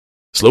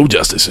Slow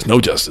justice is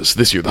no justice.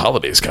 This year, the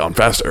holidays count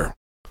faster.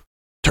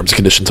 Terms and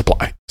conditions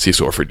apply. See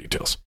store for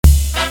details.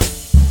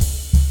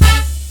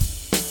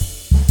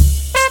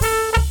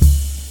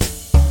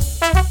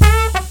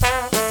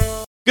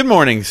 Good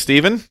morning,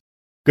 Stephen.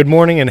 Good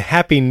morning and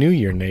Happy New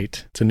Year,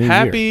 Nate. It's a new year.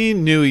 Happy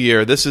New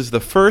Year. This is the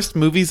first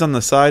Movies on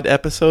the Side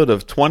episode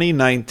of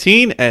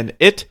 2019, and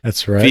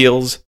That's right.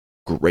 feels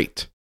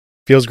great.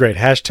 Feels great.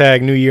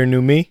 Hashtag New Year,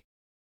 New Me.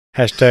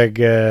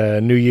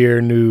 Hashtag New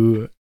Year,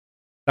 New...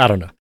 I don't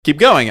know. Keep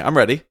going. I'm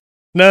ready.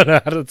 No,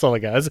 that's all I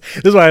got.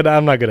 This is why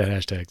I'm not good at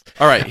hashtags.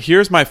 All right,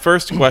 here's my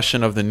first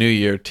question of the new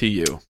year to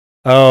you.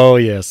 Oh,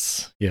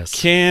 yes.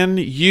 Can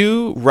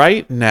you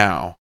right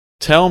now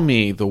tell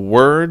me the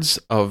words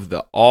of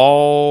the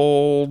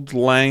Auld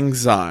Lang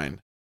Syne?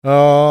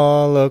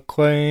 All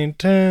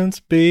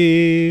acquaintance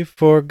be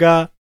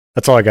forgot.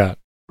 That's all I got.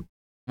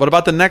 What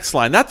about the next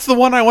line? That's the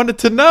one I wanted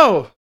to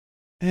know.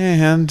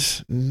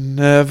 And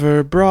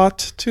never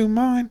brought to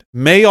mind.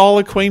 May all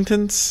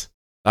acquaintance...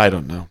 I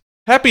don't know.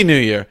 Happy New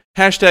Year.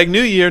 Hashtag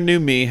New Year, New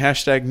Me.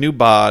 Hashtag New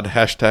Bod.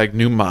 Hashtag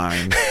New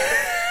Mind.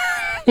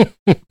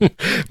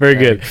 Very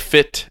good.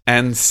 Fit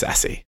and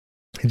sassy.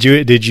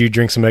 Did you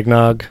drink some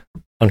eggnog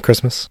on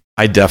Christmas?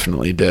 I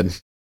definitely did.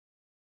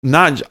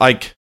 Not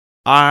like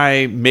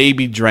I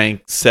maybe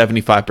drank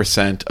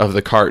 75% of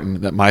the carton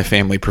that my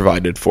family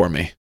provided for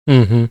me.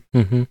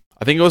 Mm-hmm.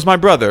 I think it was my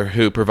brother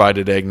who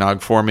provided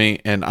eggnog for me,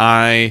 and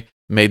I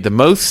made the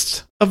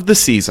most of the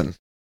season.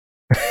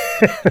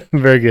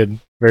 Very good.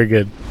 Very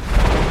good.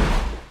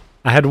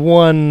 I had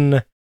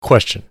one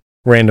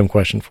random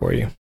question for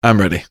you. I'm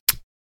ready.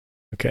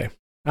 Okay.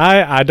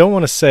 I don't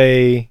want to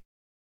say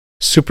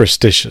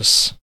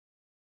superstitious,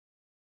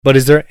 but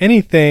is there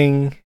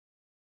anything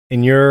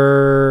in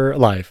your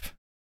life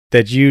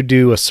that you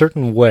do a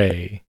certain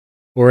way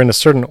or in a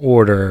certain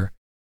order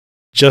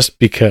just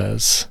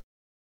because?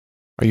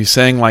 Are you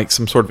saying like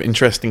some sort of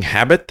interesting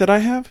habit that I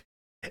have?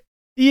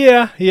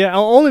 Yeah.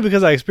 Only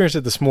because I experienced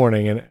it this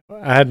morning, and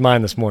I had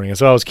mine this morning, and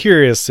so I was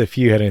curious if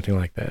you had anything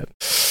like that.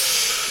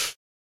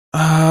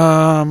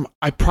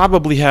 I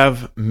probably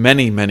have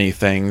many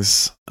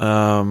things.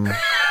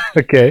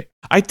 Okay.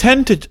 I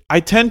tend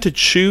to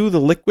chew the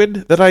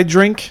liquid that I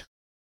drink,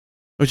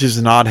 which is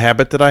an odd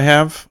habit that I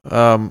have.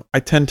 I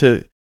tend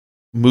to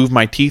move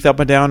my teeth up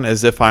and down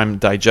as if I'm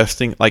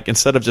digesting. Like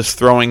instead of just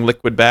throwing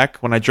liquid back,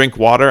 when I drink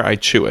water, I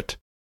chew it.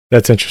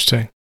 That's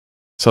interesting.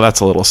 So that's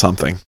a little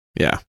something.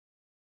 Yeah.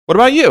 What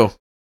about you?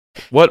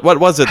 What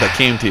was it that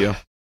came to you?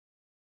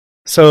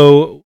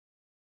 So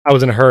I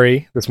was in a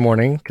hurry this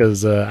morning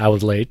because I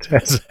was late,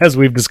 as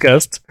we've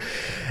discussed.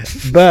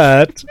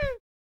 But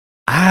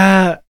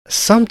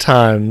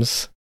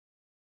sometimes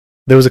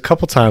there was a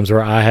couple times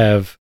where I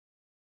have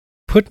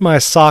put my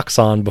socks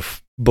on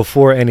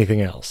before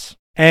anything else.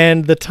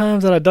 And the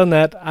times that I've done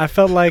that, I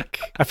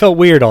felt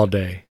weird all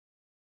day.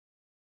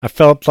 I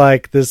felt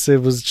like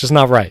it was just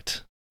not right.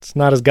 It's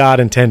not as God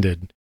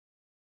intended.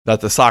 That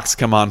the socks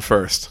come on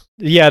first.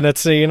 Yeah,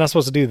 you're not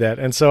supposed to do that.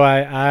 And so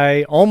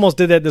I almost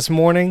did that this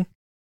morning,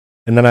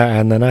 and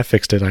then I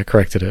fixed it. I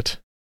corrected it.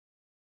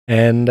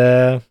 And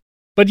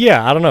but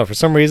yeah, I don't know. For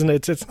some reason,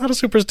 it's not a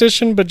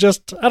superstition, but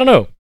just I don't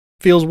know.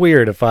 Feels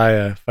weird if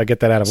I get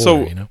that out of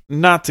order. You know?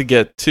 Not to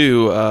get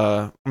too.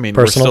 Personal?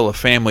 We're still a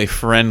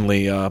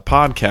family-friendly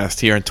podcast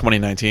here in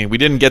 2019. We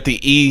didn't get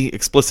the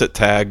explicit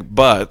tag,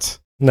 but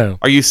no.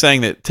 Are you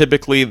saying that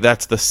typically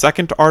that's the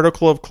second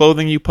article of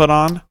clothing you put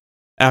on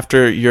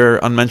after your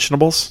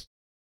unmentionables?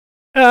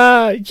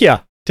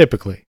 Yeah,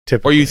 typically. Or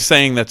are you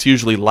saying that's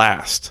usually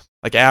last,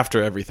 like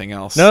after everything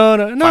else? No.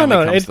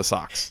 Comes the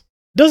socks.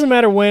 Doesn't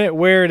matter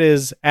where it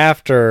is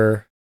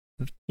after,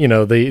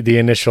 the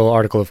initial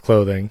article of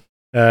clothing.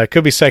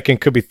 Could be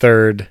second, could be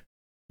third.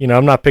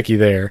 I'm not picky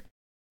there.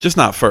 Just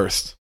not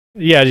first.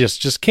 Yeah,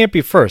 just can't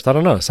be first. I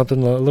don't know.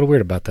 Something a little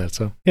weird about that.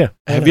 So yeah.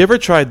 Have you ever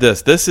tried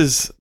this?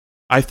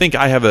 I think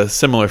I have a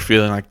similar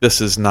feeling like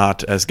this is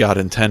not as God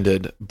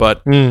intended,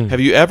 but have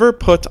you ever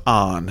put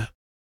on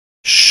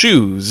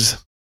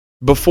shoes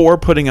before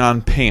putting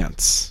on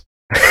pants?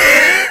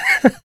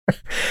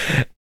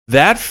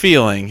 That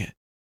feeling,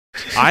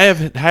 I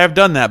have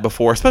done that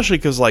before, especially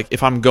because like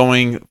if I'm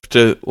going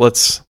to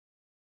let's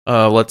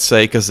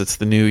say because it's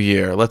the new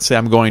year, let's say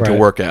I'm going to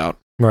work out,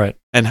 right,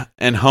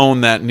 and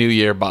hone that new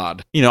year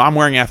bod. I'm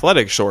wearing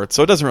athletic shorts,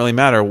 so it doesn't really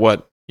matter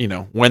what.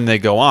 When they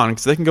go on,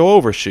 because they can go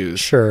over shoes.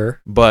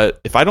 Sure.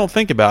 But if I don't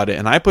think about it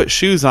and I put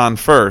shoes on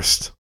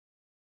first,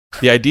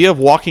 the idea of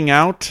walking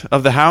out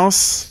of the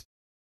house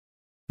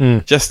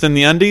just in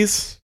the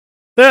undies,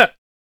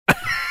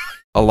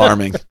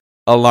 alarming.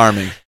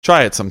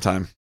 Try it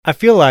sometime. I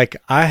feel like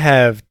I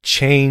have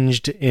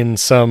changed in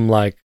some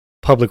like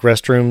public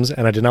restrooms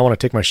and I did not want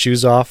to take my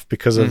shoes off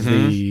because of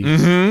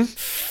the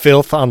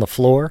filth on the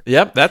floor.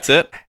 Yep, that's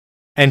it.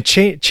 And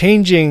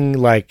changing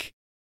like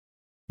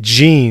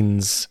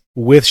jeans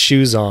with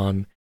shoes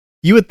on,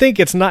 you would think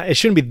it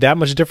shouldn't be that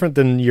much different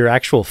than your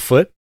actual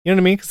foot. You know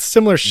what I mean? It's a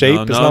similar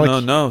shape.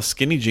 No.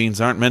 Skinny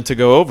jeans aren't meant to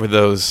go over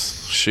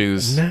those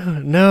shoes.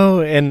 No.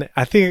 And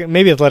I think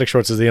maybe athletic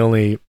shorts is the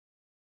only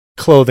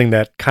clothing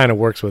that kind of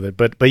works with it.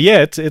 But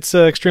yeah, it's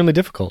extremely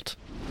difficult.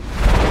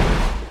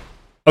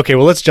 Okay,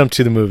 well, let's jump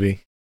to the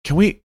movie. Can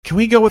we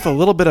go with a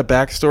little bit of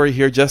backstory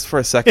here just for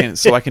a second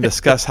so I can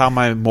discuss how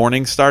my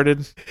morning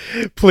started?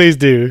 Please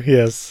do.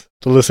 Yes,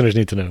 the listeners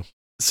need to know.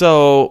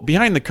 So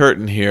behind the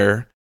curtain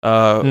here,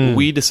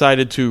 we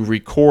decided to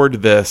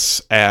record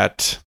this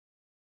at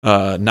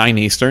 9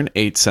 Eastern,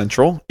 8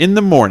 Central in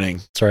the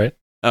morning. That's right.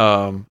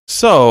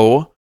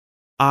 So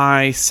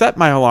I set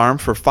my alarm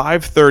for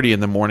 5:30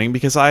 in the morning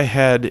because I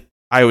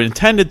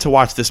intended to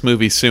watch this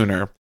movie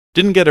sooner,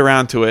 didn't get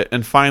around to it,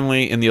 and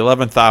finally in the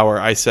 11th hour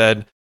I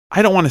said,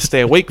 I don't want to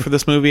stay awake for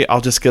this movie,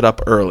 I'll just get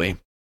up early.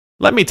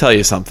 Let me tell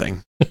you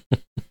something.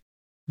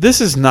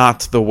 This is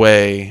not the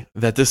way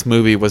that this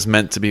movie was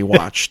meant to be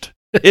watched.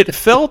 It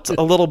felt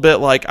a little bit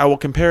like, I will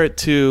compare it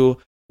to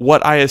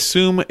what I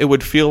assume it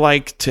would feel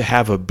like to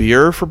have a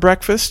beer for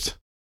breakfast.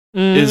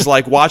 Is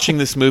like watching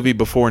this movie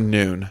before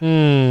noon.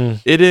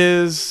 It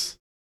is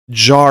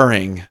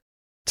jarring.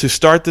 To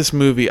start this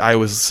movie, I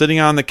was sitting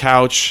on the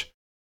couch,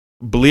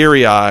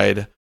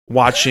 bleary-eyed,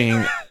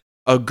 watching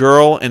a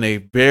girl in a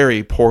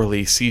very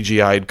poorly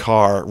CGI'd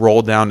car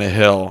roll down a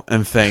hill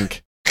and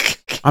think,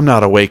 I'm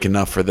not awake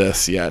enough for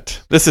this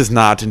yet. This is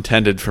not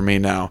intended for me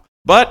now.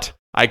 But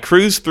I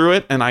cruised through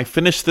it, and I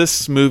finished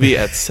this movie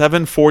at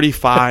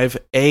 7:45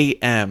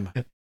 a.m.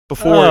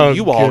 before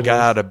you all got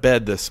out of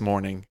bed this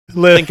morning.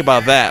 Think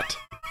about that.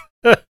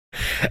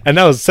 And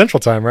that was Central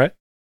Time, right?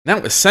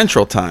 That was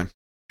Central Time.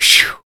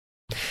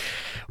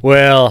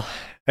 Well,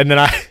 and then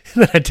I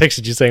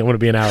texted you saying I'm going to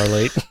be an hour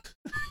late.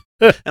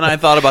 And I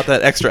thought about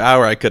that extra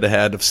hour I could have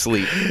had of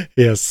sleep.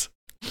 Yes.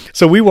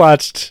 So we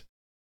watched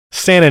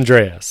San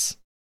Andreas,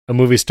 a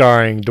movie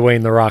starring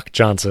Dwayne "The Rock"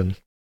 Johnson.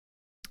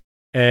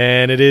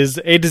 And it is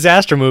a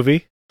disaster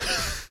movie.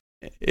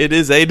 It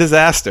is a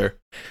disaster.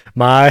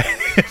 My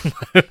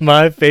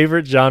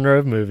favorite genre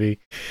of movie,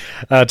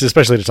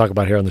 especially to talk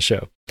about here on the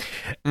show.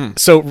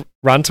 So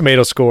Rotten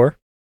Tomato score,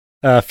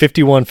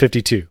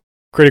 51-52.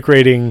 Critic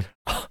rating,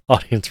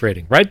 audience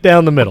rating, right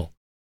down the middle.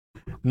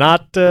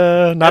 Not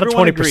a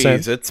 20%.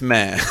 Agrees it's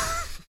meh.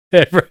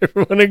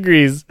 Everyone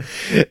agrees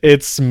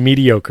it's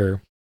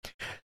mediocre.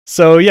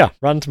 So yeah,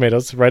 Rotten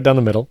Tomatoes, right down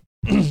the middle.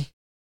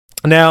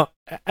 Now,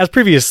 as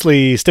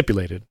previously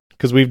stipulated,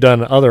 because we've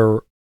done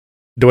other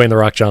Dwayne "The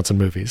Rock" Johnson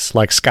movies,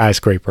 like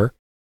Skyscraper,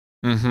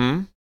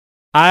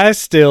 I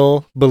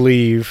still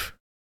believe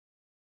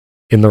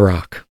in The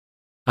Rock.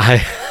 I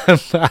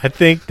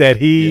think that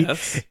he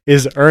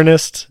is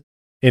earnest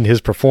in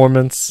his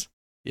performance.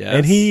 Yes.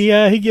 And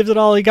he gives it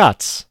all he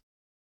got.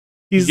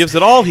 He gives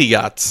it all he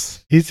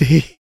got.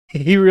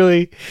 He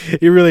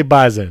really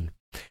buys in.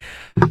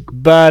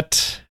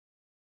 But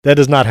that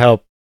does not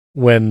help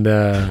when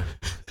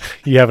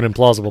you have an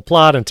implausible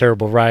plot and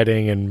terrible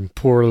writing and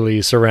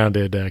poorly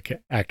surrounded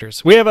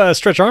actors. We have a not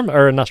Stretch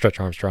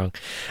Armstrong,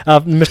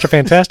 Mr.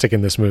 Fantastic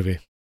in this movie.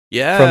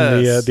 Yes.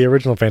 From the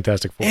original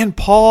Fantastic Four. And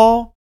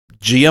Paul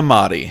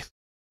Giamatti.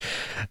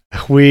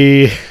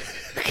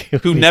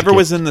 Who never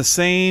was in the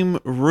same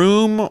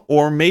room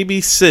or maybe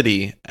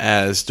city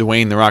as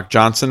Dwayne "The Rock"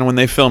 Johnson when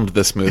they filmed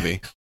this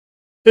movie.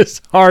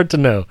 It's hard to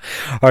know.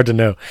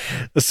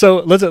 So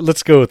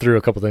let's go through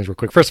a couple things real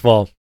quick. First of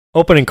all,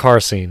 opening car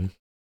scene.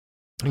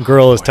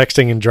 Girl is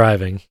texting and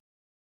driving.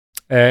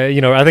 I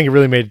think it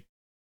really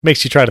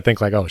makes you try to think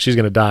like, oh, she's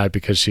going to die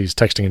because she's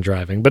texting and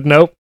driving. But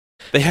nope.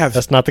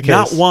 That's not the case.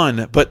 Not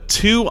one, but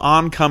two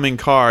oncoming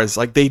cars.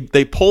 Like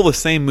they pull the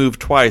same move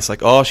twice.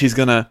 Like, oh, she's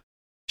gonna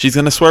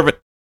swerve it.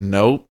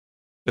 Nope.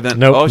 And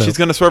then she's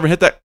gonna swerve and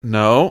hit that.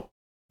 No.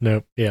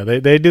 Nope. Yeah,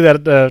 they do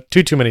that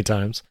too many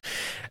times.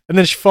 And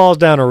then she falls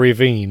down a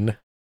ravine.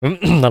 I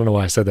don't know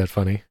why I said that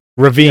funny.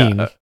 Ravine.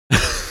 Yeah,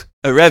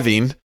 a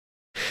ravine.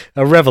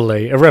 A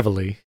reveille.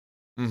 Releve.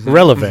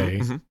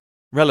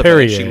 Releve.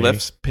 Perrier. She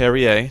lifts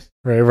Perrier.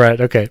 Right,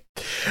 okay.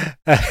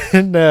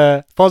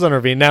 And falls on a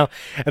ravine. Now,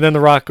 and then The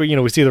Rock,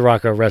 we see The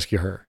Rock rescue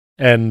her.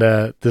 And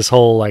this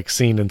whole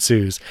scene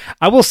ensues.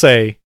 I will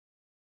say,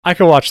 I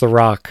could watch The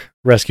Rock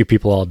rescue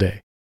people all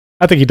day.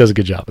 I think he does a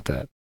good job at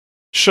that.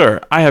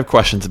 Sure. I have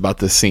questions about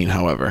this scene,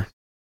 however.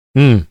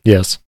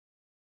 Yes.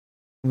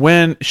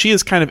 When she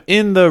is kind of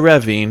in the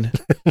ravine,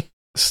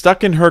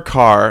 stuck in her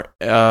car,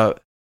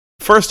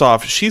 first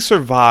off, she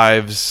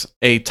survives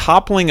a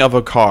toppling of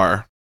a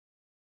car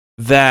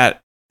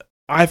that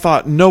I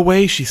thought, no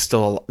way she's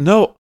still alive.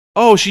 No.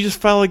 Oh, she just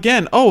fell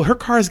again. Oh, her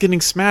car is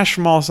getting smashed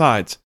from all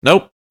sides.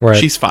 Nope. Right.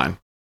 She's fine.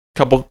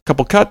 Couple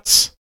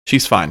cuts.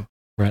 She's fine.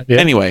 Right. Yeah.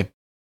 Anyway,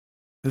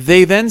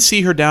 they then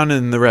see her down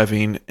in the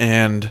ravine,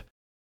 and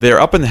they're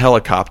up in the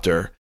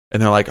helicopter,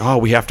 and they're like, oh,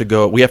 we have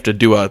to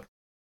do a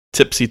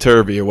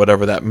tipsy-turvy or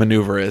whatever that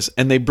maneuver is.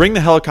 And they bring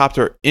the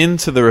helicopter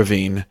into the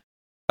ravine,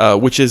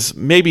 which is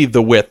maybe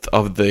the width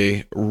of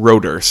the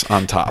rotors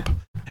on top.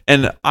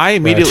 And I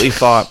immediately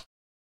thought,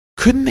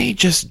 couldn't they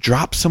just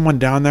drop someone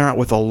down there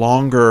with a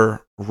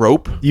longer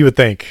rope? You would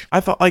think. I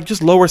thought,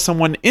 just lower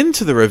someone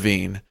into the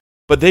ravine.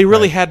 But they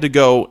really had to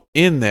go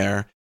in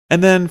there.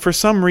 And then for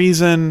some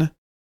reason,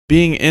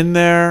 being in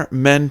there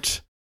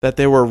meant that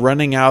they were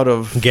running out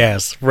of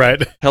gas,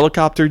 right?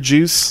 helicopter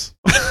juice.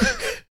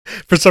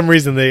 For some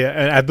reason,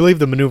 I believe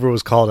the maneuver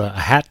was called a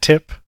hat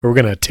tip. We're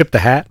going to tip the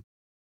hat.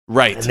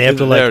 Right. And they have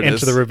to like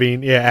enter the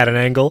ravine, at an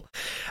angle.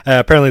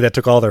 Apparently, that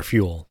took all their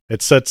fuel.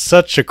 It's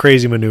such a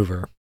crazy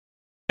maneuver.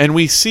 And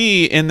we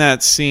see in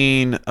that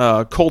scene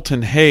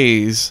Colton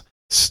Hayes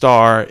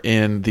star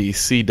in the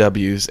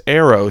CW's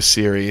Arrow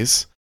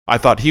series. I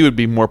thought he would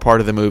be more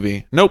part of the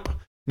movie. Nope.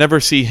 Never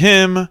see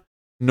him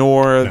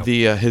nor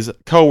his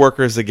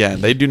co-workers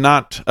again. They do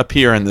not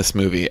appear in this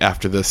movie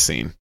after this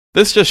scene.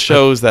 This just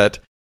shows that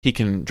he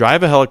can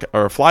drive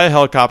or fly a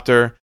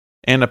helicopter,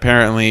 and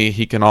apparently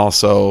he can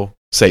also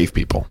save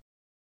people.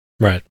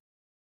 Right.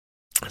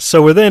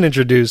 So we're then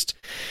introduced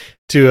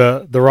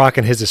to The Rock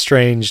and his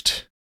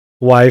estranged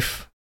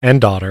wife and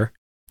daughter,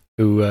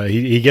 who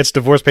he gets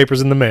divorce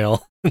papers in the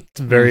mail. It's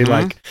very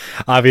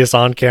obvious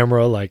on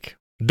camera, like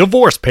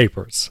divorce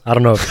papers. I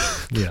don't know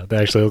if they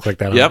actually look like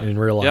that in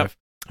real life. Yep.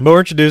 But we're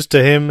introduced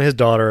to him, his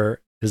daughter,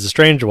 his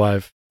estranged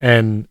wife,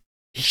 and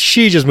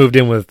she just moved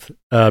in with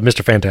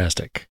Mr.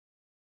 Fantastic.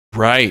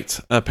 Right.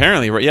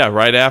 Apparently,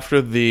 right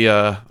after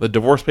the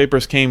divorce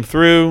papers came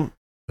through.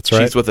 That's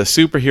right. She's with a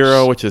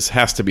superhero, which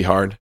has to be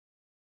hard.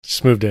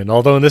 Just moved in.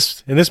 Although in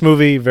this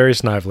movie, very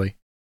snively,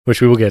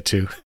 which we will get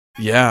to.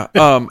 Yeah.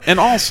 And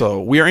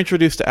also, we are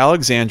introduced to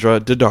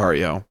Alexandra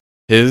Daddario,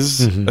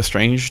 his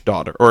estranged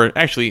daughter. Or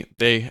actually,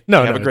 they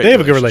have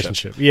a good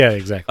relationship. Yeah,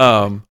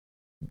 exactly.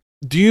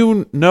 Do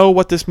you know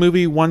what this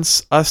movie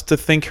wants us to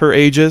think her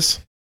age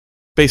is,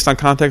 based on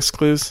context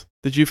clues?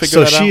 Did you figure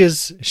that out?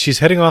 So she's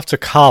heading off to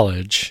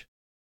college.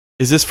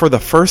 Is this for the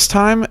first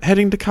time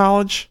heading to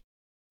college?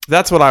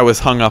 That's what I was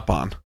hung up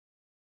on.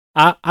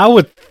 I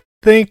would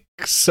think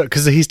so,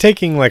 because he's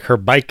taking like her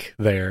bike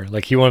there.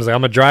 Like I'm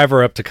gonna drive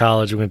her up to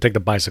college. We're gonna take the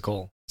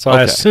bicycle. So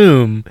I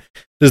assume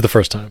this is the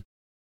first time.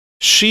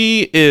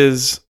 She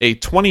is a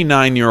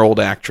 29-year-old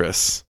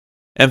actress,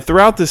 and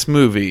throughout this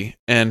movie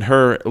and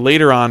her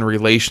later on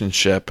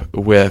relationship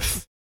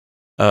with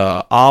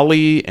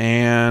Ollie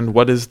and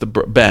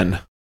Ben.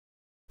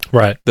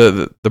 Right.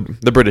 The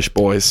British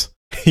boys.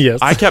 Yes.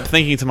 I kept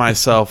thinking to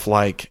myself,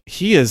 like,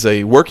 he is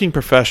a working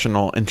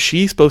professional and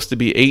she's supposed to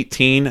be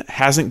 18,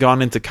 hasn't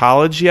gone into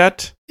college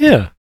yet.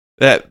 Yeah.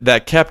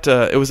 That kept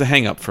it was a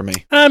hang up for me.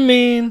 I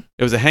mean,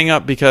 it was a hang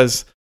up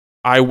because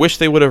I wish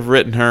they would have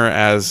written her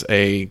as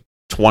a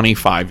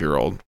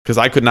 25-year-old, because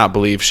I could not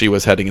believe she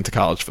was heading into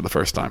college for the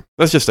first time.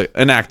 That's just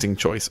an acting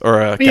choice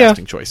or a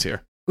casting choice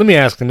here. Let me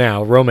ask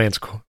now, romance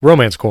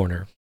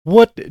corner.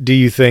 What do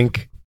you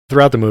think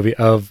throughout the movie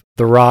of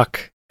The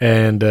Rock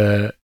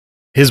and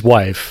his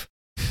wife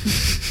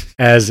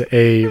as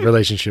a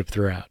relationship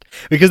throughout?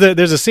 Because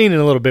there's a scene in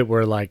a little bit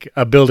where like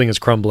a building is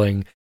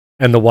crumbling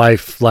and the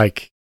wife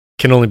like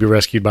can only be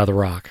rescued by The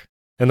Rock,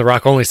 and The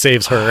Rock only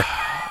saves her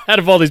out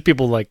of all these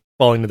people like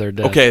falling to their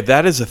death. Okay,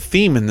 that is a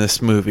theme in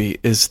this movie,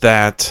 is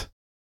that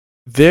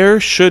there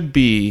should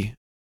be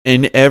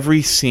in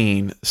every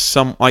scene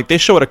some, like, they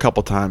show it a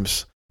couple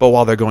times, but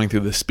while they're going through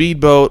the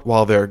speedboat,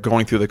 while they're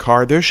going through the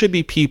car, there should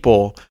be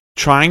people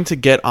trying to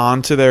get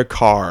onto their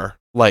car,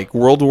 like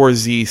World War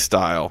Z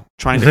style,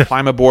 trying to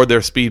climb aboard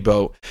their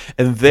speedboat,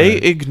 and they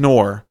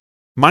ignore,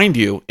 mind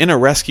you, in a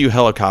rescue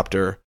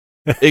helicopter,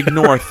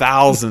 ignore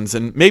thousands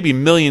and maybe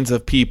millions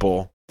of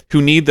people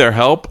who need their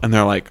help, and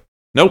they're like,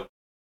 nope,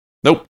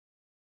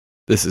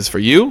 this is for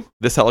you,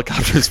 this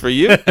helicopter is for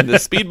you, and the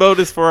speedboat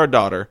is for our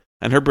daughter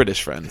and her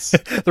British friends.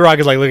 The Rock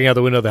is like looking out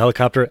the window of the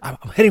helicopter. I'm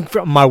heading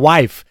for my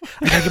wife.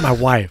 I gotta get my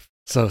wife.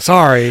 So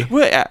sorry.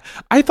 Well,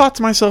 I thought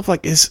to myself,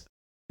 like, is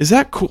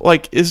that cool?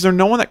 Like, is there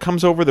no one that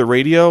comes over the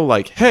radio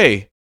like,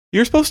 hey,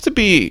 you're supposed to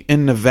be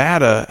in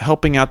Nevada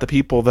helping out the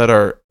people that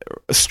are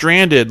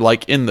stranded,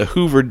 like in the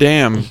Hoover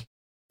Dam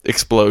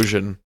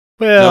explosion?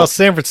 Well, no.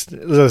 San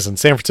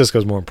Francisco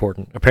is more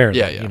important, apparently.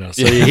 Yeah. You know,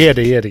 so he had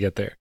to get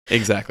there.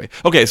 Exactly.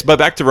 Okay, but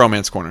back to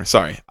Romance Corner.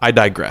 Sorry, I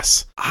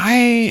digress.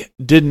 I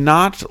did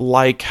not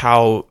like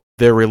how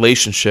their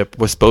relationship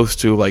was supposed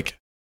to like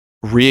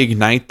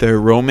reignite their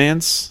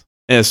romance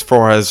as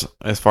far as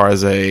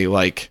a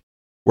like,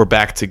 we're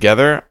back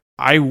together.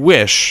 I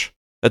wish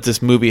that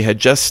this movie had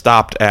just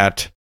stopped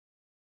at,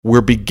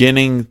 we're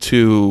beginning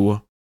to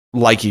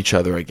like each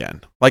other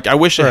again. Like, I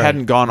wish it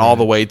hadn't gone all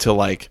the way to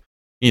like,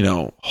 you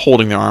know,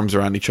 holding their arms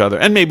around each other.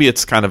 And maybe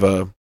it's kind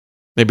of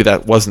maybe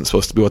that wasn't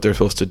supposed to be what they're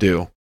supposed to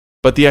do.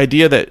 But the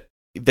idea that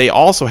they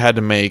also had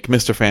to make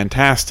Mr.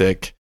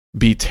 Fantastic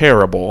be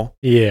terrible,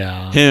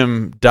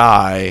 him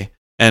die,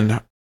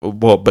 and,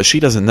 well, but she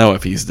doesn't know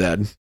if he's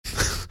dead.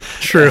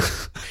 True.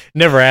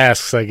 Never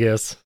asks, I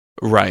guess.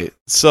 Right.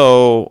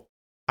 So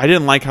I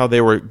didn't like how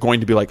they were going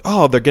to be like,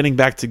 oh, they're getting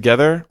back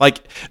together. Like,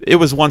 it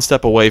was one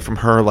step away from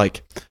her,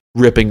 like,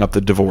 ripping up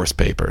the divorce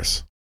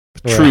papers.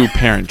 True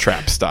Parent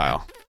Trap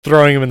style.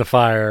 Throwing him in the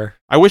fire.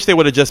 I wish they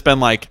would have just been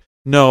like,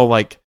 no,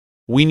 like,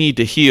 we need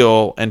to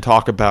heal and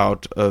talk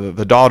about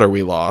the daughter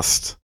we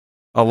lost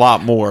a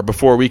lot more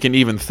before we can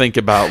even think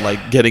about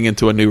like getting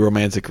into a new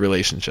romantic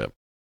relationship.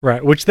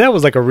 Right, which that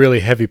was like a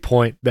really heavy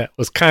point that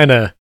was kind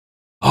of...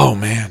 Oh,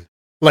 man.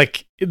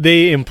 like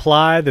they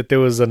imply that there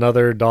was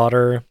another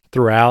daughter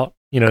throughout,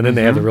 and then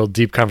they have the real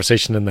deep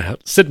conversation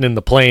sitting in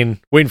the plane,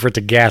 waiting for it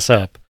to gas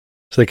up,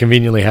 so they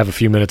conveniently have a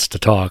few minutes to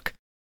talk.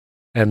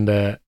 And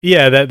that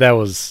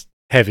was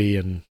heavy.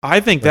 And I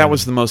think that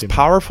was the most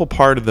powerful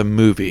part of the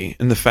movie,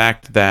 in the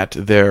fact that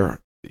their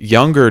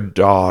younger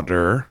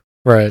daughter,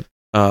 right,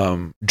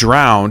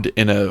 drowned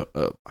in I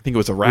think it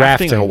was a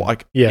rafting.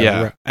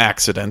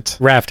 Accident.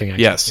 Rafting accident.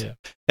 Yes. Yeah.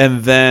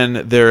 And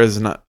then there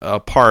is a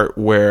part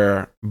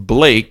where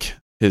Blake,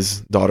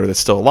 his daughter that's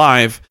still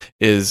alive,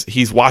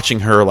 he's watching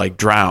her like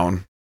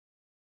drown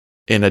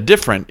in a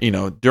different,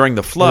 during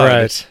the flood.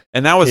 Right.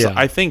 And that was,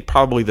 I think,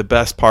 probably the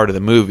best part of the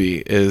movie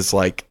is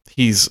like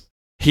he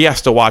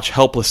has to watch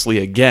helplessly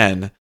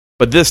again,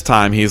 but this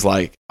time he's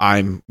like,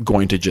 I'm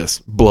going to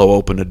just blow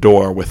open a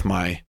door with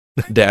my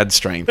dad's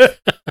strength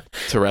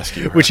to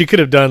rescue her. Which he could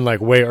have done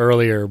like way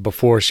earlier,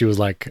 before she was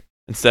like...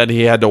 Instead,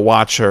 he had to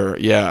watch her,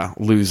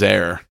 lose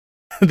air.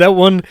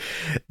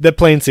 that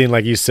plane scene,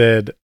 like you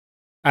said,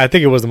 I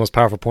think it was the most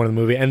powerful point of the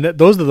movie. And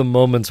those are the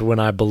moments when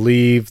I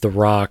believe The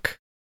Rock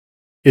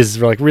is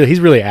like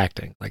he's really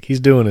acting. Like he's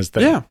doing his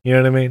thing. Yeah. You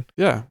know what I mean?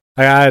 Yeah.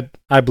 I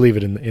believe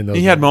it in those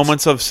He had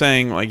moments of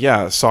saying like,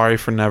 sorry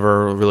for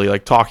never really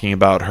like talking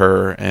about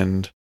her,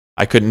 and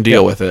I couldn't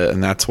deal with it,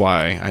 and that's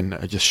why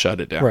I just shut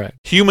it down. Right.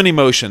 Human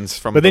emotions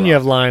from. But then you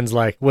have lines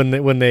like when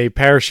they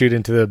parachute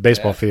into the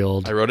baseball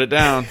field. I wrote it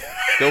down.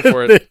 Go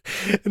for it.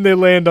 And they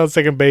land on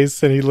second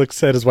base, and he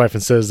looks at his wife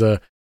and says,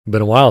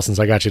 "Been a while since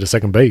I got you to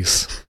second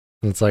base."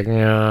 And it's like,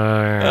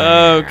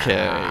 okay,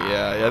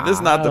 yeah. This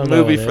is not the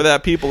movie for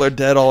that. People are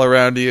dead all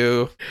around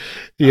you.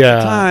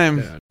 Time.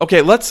 Yeah.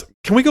 Okay,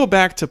 can we go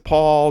back to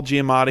Paul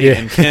Giamatti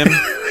and Kim?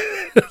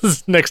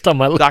 Next on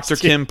my list. Dr.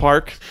 Kim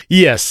Park.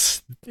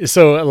 Yes.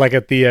 So, like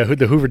at the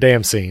Hoover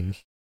Dam scene.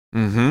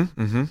 Is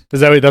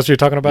that's what you're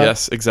talking about?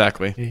 Yes,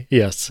 exactly.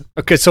 Yes.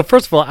 Okay. So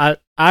first of all,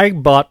 I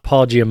bought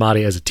Paul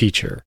Giamatti as a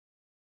teacher.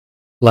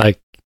 Like,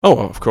 oh,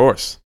 of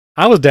course,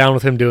 I was down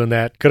with him doing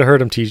that. Could have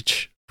heard him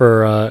teach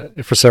for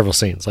several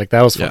scenes. Like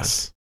that was fun.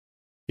 Yes.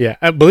 Yeah,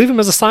 I believe him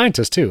as a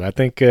scientist too. I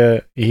think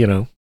Yeah,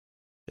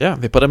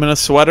 they put him in a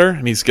sweater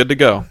and he's good to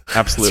go.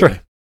 Absolutely.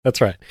 That's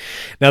right.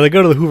 Now they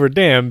go to the Hoover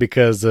Dam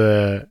because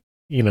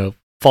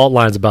fault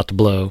line's about to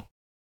blow,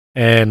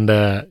 and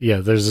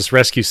there's this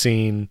rescue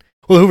scene.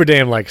 Well, the Hoover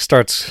Dam like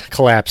starts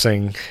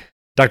collapsing.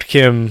 Dr.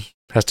 Kim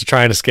has to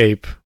try and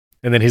escape,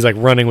 and then he's like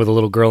running with a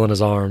little girl in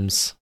his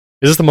arms.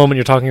 Is this the moment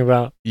you're talking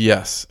about?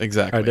 Yes,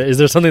 exactly. Right, is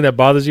there something that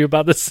bothers you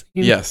about this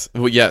scene? Yes.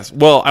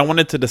 Well, I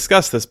wanted to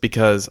discuss this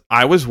because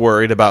I was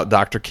worried about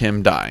Dr.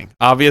 Kim dying.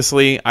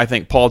 Obviously, I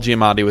think Paul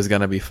Giamatti was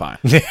going to be fine.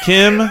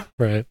 Kim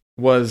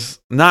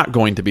was not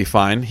going to be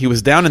fine. He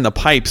was down in the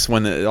pipes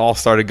when it all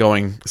started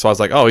going, so I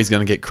was like, oh, he's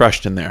going to get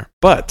crushed in there.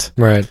 But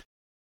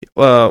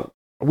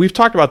we've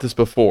talked about this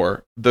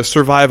before, the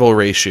survival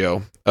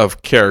ratio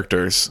of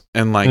characters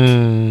and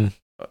like...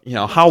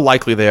 how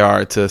likely they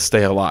are to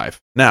stay alive.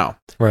 Now,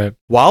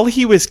 while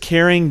he was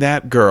carrying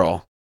that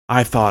girl,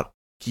 I thought,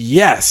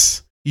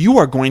 yes, you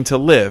are going to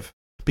live.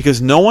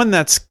 Because no one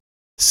that's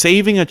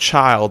saving a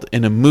child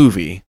in a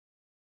movie,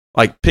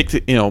 like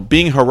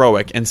being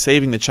heroic and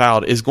saving the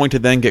child, is going to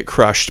then get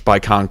crushed by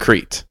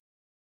concrete.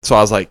 So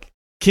I was like,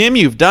 Kim,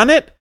 you've done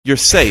it. You're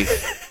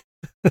safe.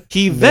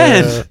 He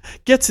then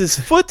gets his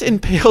foot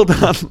impaled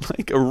on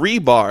like a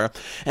rebar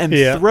and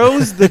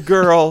throws the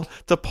girl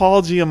to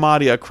Paul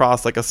Giamatti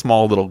across like a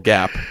small little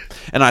gap.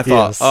 And I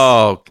thought,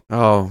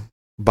 oh,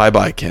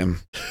 bye-bye,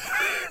 Kim.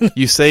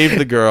 You saved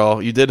the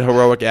girl. You did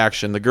heroic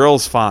action. The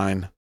girl's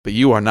fine, but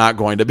you are not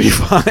going to be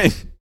fine.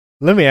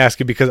 Let me ask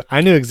you, because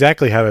I knew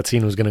exactly how that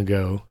scene was going to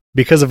go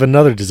because of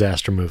another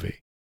disaster movie.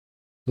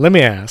 Let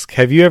me ask,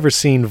 have you ever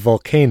seen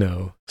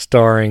Volcano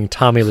starring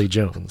Tommy Lee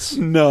Jones?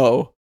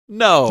 No,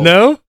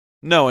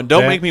 and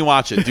don't make me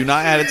watch it. Do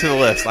not add it to the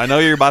list. I know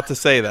you're about to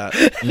say that.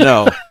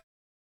 No.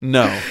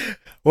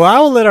 Well, I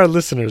will let our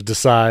listeners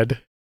decide.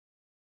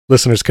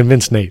 Listeners,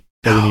 convince Nate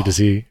that we need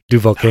to do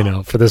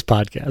Volcano for this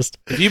podcast.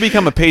 If you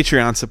become a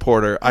Patreon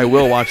supporter, I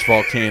will watch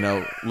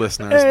Volcano,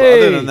 listeners. But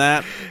other than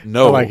that,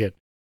 no. I like it.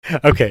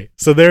 Okay,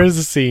 so there is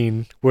a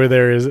scene where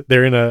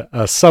they're in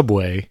a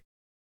subway,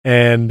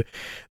 and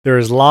there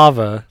is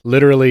lava,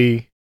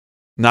 literally.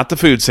 Not the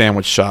food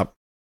sandwich shop.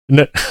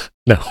 No.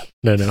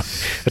 A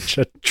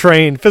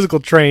physical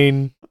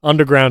train,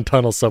 underground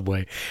tunnel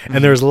subway.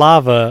 And there's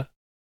lava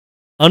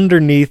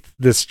underneath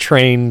this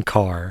train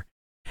car.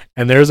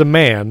 And there's a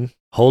man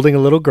holding a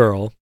little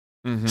girl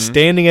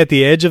standing at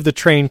the edge of the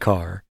train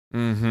car.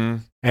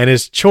 And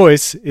his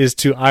choice is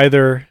to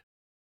either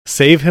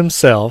save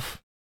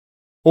himself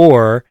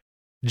or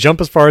jump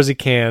as far as he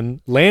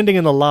can, landing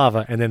in the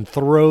lava, and then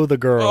throw the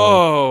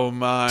girl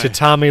to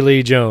Tommy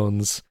Lee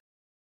Jones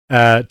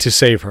to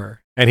save her.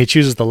 And he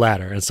chooses the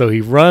latter. And so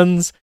he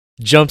runs,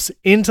 jumps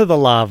into the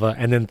lava,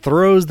 and then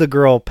throws the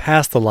girl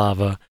past the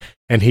lava,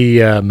 and he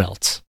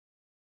melts.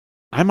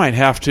 I might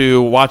have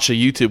to watch a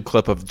YouTube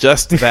clip of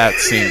just that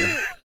scene.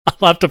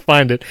 I'll have to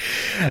find it.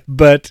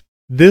 But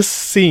This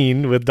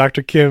scene with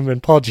Dr. Kim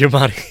and Paul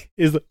Giamatti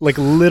is like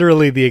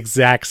literally the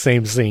exact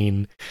same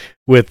scene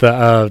with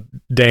a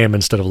dam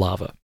instead of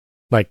lava.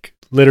 Like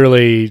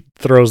literally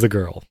throws the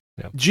girl.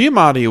 Yeah.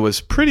 Giamatti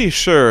was pretty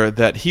sure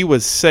that he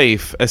was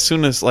safe as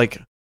soon as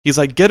he's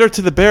like, get her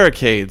to the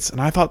barricades. And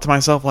I thought to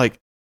myself, like,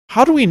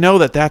 how do we know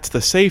that that's the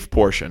safe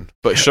portion?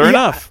 But sure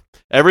enough,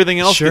 everything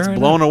else gets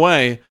blown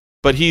away.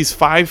 But he's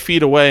 5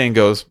 feet away and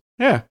goes,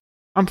 yeah,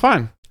 I'm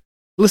fine.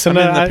 Listen,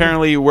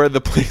 apparently we're the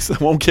place that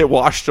won't get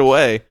washed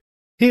away.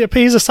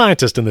 He's a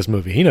scientist in this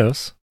movie. He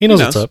knows. He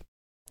knows what's up.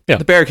 Yeah.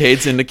 The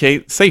barricades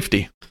indicate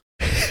safety.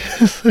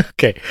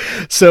 Okay.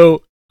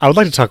 So I would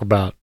like to talk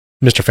about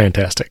Mr.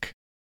 Fantastic.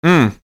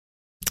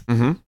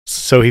 Mm-hmm.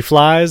 So he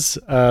flies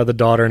the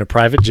daughter in a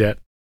private jet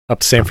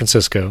up to San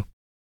Francisco.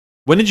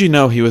 When did you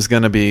know he was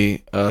going to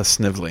be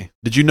Snively?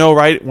 Did you know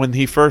right when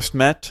he first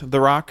met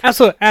The Rock?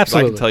 Absolutely.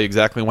 I can tell you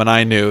exactly when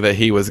I knew that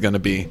he was going to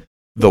be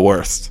the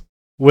worst.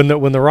 When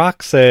The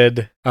Rock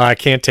said, I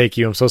can't take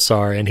you, I'm so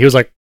sorry. And he was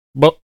like,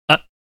 well,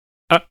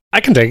 I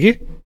can take you.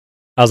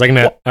 I was like,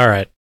 nah, all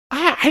right.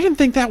 I didn't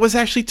think that was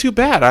actually too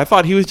bad. I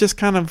thought he was just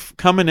kind of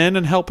coming in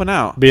and helping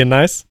out. Being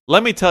nice?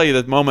 Let me tell you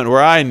the moment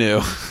where I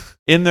knew.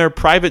 In their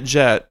private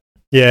jet,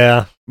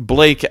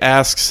 Blake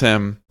asks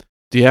him,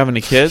 do you have any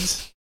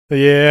kids?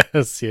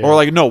 Yes, yeah. Or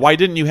like, no, why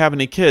didn't you have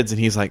any kids?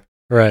 And he's like,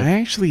 right. I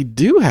actually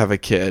do have a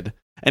kid.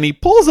 And he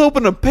pulls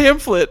open a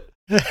pamphlet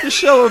to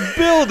show a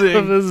building.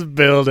 Of this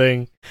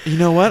building. You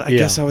know what? I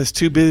guess I was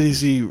too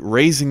busy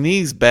raising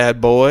these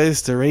bad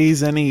boys to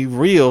raise any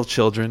real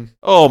children.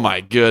 Oh my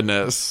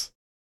goodness.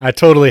 I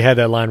totally had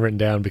that line written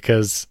down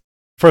because,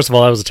 first of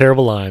all, that was a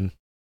terrible line.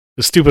 It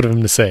was stupid of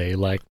him to say,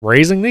 like,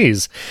 raising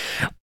these.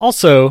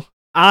 Also,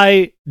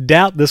 I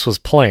doubt this was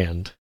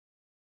planned,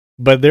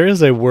 but there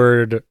is a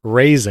word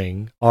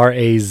raising,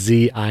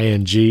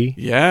 R-A-Z-I-N-G.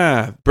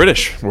 Yeah,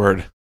 British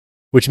word.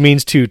 Which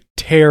means to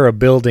tear a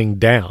building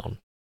down.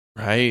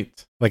 Right.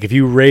 Like if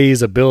you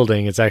raise a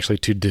building, it's actually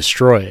to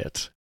destroy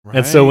it. Right.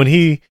 And so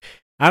when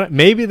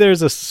maybe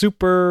there's a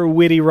super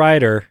witty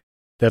writer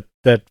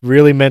that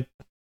really meant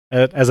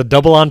as a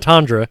double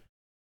entendre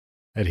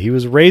that he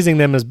was raising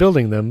them as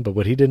building them, but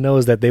what he didn't know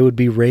is that they would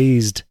be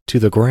razed to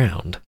the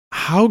ground.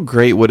 How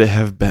great would it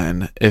have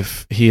been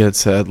if he had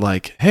said,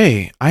 like,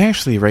 hey, I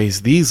actually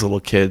raised these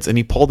little kids, and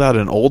he pulled out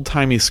an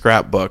old-timey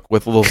scrapbook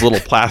with those little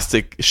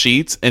plastic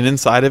sheets, and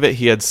inside of it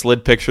he had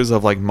slid pictures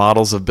of, like,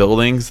 models of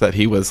buildings that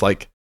he was,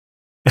 like,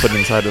 put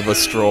inside of a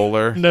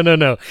stroller.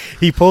 No.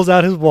 He pulls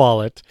out his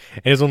wallet,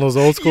 and it's one of those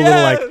old-school little,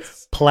 like,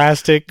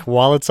 plastic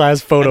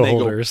wallet-sized photo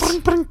holders. Go,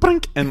 brink, brink,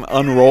 brink, and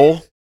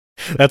unroll.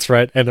 That's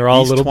right, and they're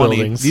all little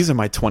buildings. These are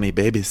my 20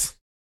 babies.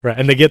 Right,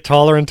 and they get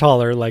taller and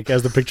taller, like,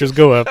 as the pictures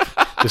go up.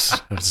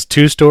 It's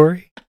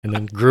 2-story, and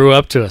then grew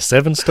up to a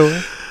 7-story.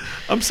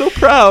 I'm so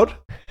proud.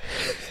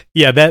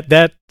 Yeah,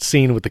 that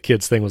scene with the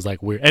kids thing was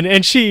like weird,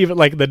 and she even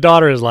like the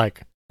daughter is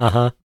like,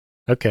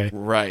 okay,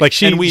 right, like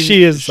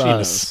she is us.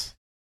 Knows.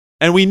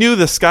 And we knew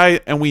the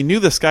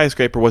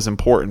skyscraper was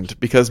important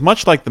because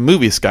much like the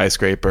movie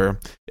Skyscraper,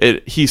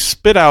 he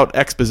spit out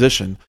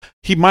exposition.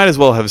 He might as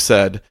well have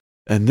said,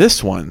 and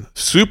this one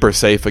super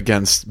safe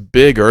against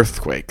big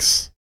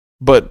earthquakes.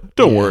 But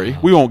don't worry,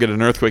 we won't get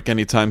an earthquake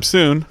anytime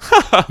soon.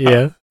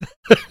 Yeah.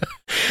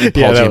 And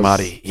Paul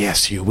Giamatti,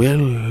 yes, you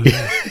will.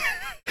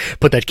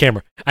 Put that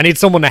camera. I need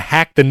someone to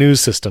hack the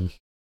news system.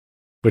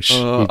 Which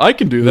I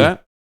can do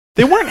that.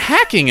 They weren't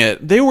hacking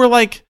it. They were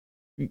like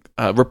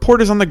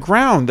reporters on the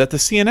ground that the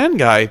CNN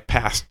guy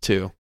passed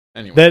to.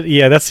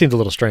 Anyway. That seemed a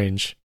little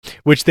strange.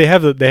 Which they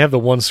have the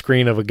one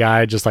screen of a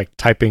guy just like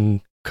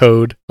typing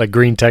code, like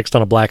green text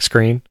on a black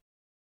screen.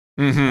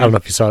 Mm-hmm. I don't know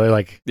if you saw that.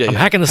 Like, I'm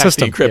hacking the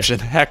system.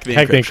 Hack the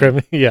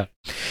encryption. Yeah.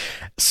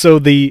 So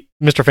the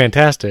Mr.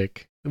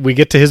 Fantastic, we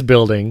get to his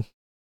building,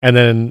 and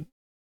then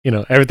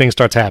everything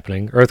starts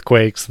happening.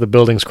 Earthquakes, the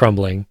building's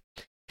crumbling,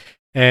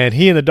 and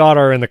he and the daughter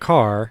are in the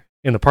car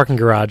in the parking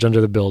garage under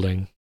the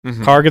building.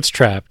 Mm-hmm. Car gets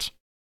trapped,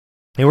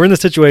 and we're in the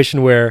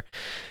situation where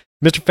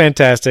Mr.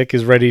 Fantastic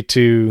is ready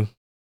to,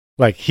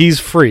 like, he's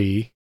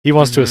free. He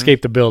wants to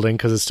escape the building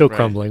because it's still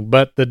crumbling,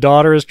 but the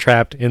daughter is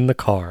trapped in the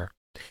car.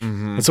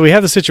 Mm-hmm. And so we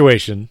have the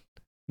situation.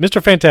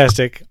 Mr.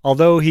 Fantastic,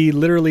 although he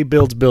literally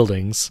builds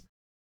buildings,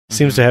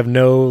 seems to have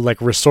no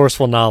like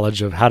resourceful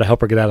knowledge of how to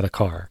help her get out of the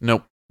car.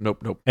 Nope.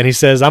 And he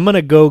says, I'm going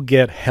to go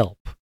get help.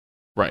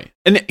 Right.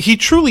 And he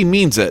truly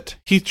means it.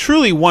 He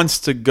truly wants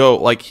to go,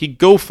 like, he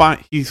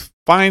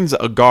finds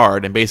a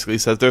guard and basically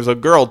says, there's a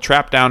girl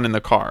trapped down in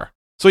the car.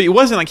 So he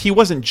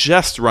wasn't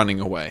just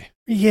running away.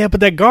 Yeah, but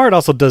that guard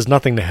also does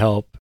nothing to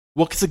help.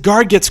 Well, because the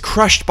guard gets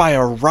crushed by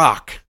a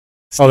rock.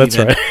 Steven. Oh, that's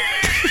right.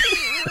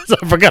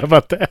 I forgot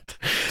about that.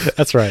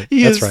 That's right.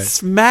 He is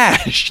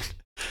smashed.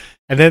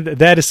 And then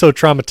that is so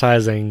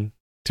traumatizing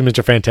to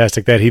Mr.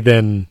 Fantastic that he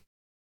then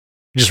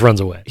just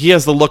runs away. He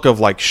has the look of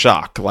like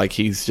shock, like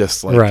he's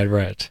just like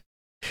right.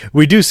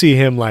 We do see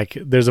him like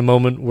there's a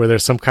moment where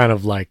there's some kind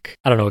of like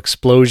I don't know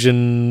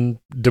explosion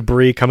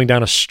debris coming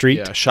down a street.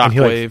 Yeah,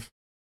 shockwave.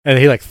 And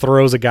he like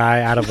throws a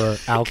guy out of a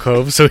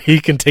alcove so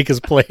he can take his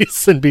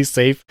place and be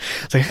safe.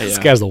 It's like, this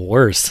guy's the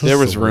worst. There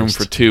was room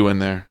for two in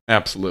there.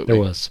 Absolutely.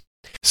 There was.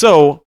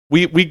 So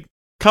we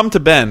come to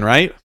Ben,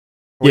 right?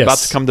 We're about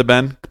to come to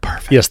Ben?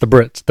 Perfect. Yes, the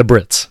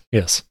Brits.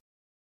 Yes.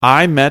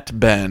 I met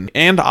Ben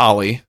and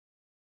Ollie,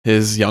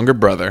 his younger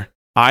brother.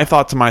 I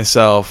thought to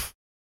myself,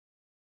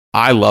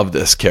 I love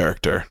this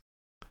character.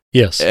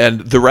 Yes.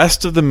 And the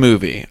rest of the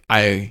movie,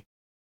 I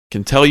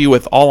can tell you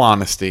with all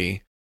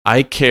honesty,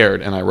 I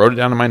cared, and I wrote it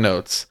down in my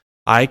notes,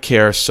 I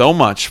care so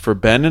much for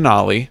Ben and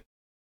Ollie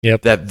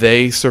that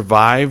they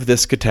survive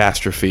this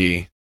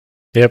catastrophe.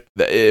 Yep.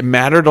 It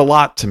mattered a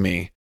lot to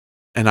me.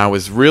 And I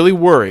was really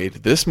worried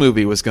this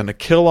movie was going to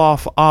kill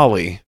off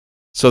Ollie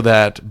so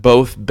that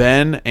both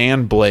Ben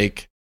and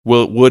Blake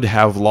would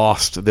have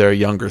lost their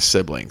younger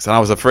siblings. And I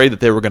was afraid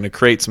that they were going to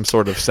create some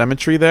sort of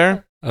symmetry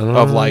there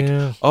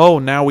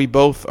now we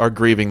both are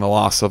grieving the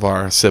loss of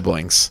our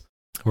siblings.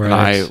 Right. And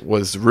I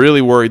was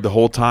really worried the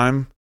whole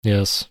time.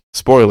 Yes.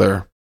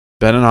 Spoiler,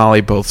 Ben and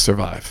Ollie both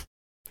survive.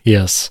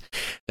 Yes.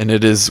 And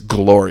it is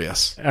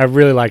glorious. I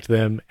really liked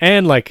them.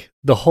 And like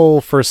the whole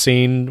first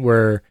scene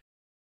where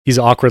he's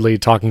awkwardly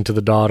talking to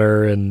the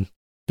daughter and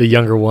the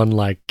younger one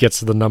like gets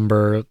the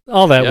number.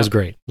 All that was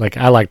great. Like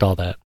I liked all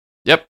that.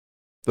 Yep.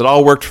 It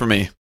all worked for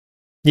me.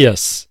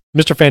 Yes.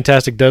 Mr.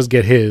 Fantastic does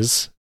get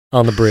his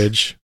on the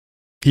bridge.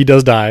 He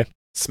does die.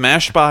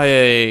 Smashed by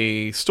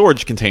a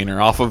storage container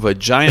off of a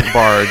giant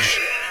barge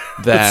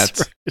that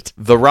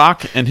The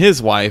Rock and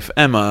his wife,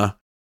 Emma,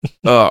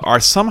 are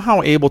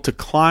somehow able to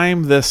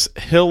climb this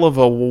hill of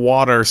a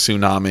water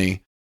tsunami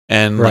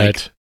and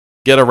like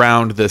get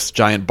around this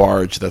giant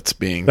barge that's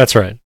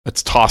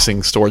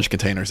tossing storage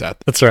containers at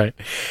them. That's right.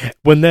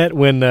 When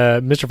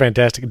Mr.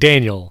 Fantastic,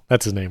 Daniel,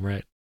 that's his name,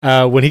 right?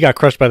 When he got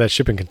crushed by that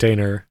shipping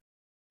container,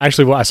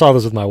 actually, I saw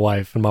this with my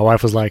wife, and my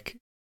wife was like,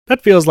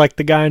 that feels like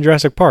the guy in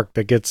Jurassic Park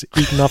that gets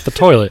eaten off the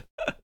toilet.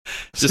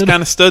 Just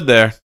kind of stood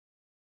there.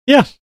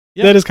 Yeah,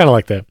 that is kind of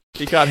like that.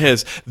 He got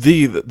his.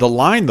 The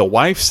line the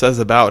wife says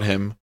about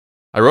him,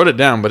 I wrote it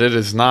down, but it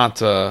is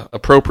not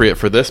appropriate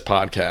for this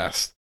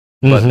podcast.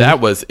 But that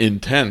was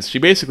intense. She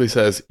basically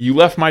says, you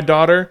left my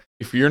daughter.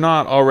 If you're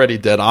not already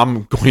dead,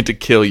 I'm going to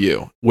kill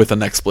you with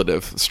an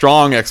expletive.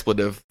 Strong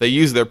expletive. They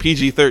use their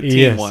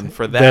PG-13 one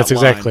for that That's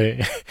line.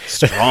 Exactly.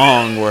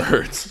 Strong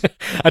words.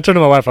 I turned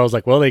to my wife. I was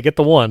like, well, they get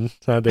the one.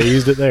 They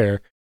used it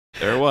there.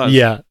 There it was.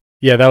 Yeah,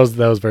 that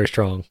was very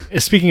strong.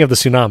 Speaking of the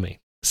tsunami,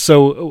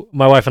 so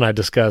my wife and I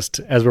discussed,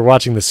 as we're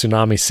watching the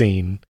tsunami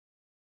scene,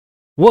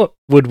 what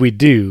would we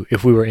do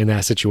if we were in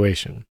that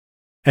situation?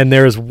 And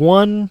there is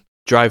one...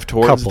 Drive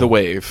towards the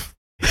wave.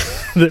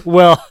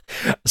 Well,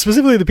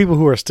 specifically the people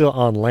who are still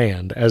on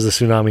land as the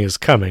tsunami is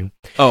coming.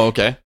 Oh,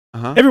 okay.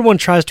 Uh-huh. Everyone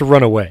tries to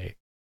run away,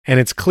 and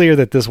it's clear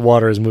that this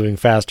water is moving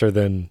faster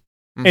than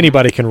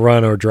anybody can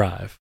run or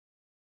drive.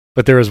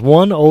 But there is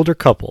one older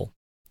couple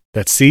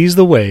that sees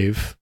the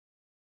wave,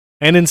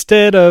 and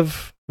instead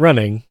of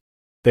running,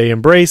 they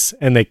embrace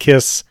and they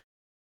kiss,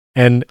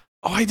 and...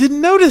 Oh, I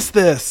didn't notice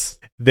this!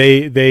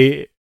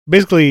 They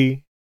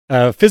basically,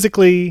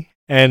 physically...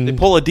 And they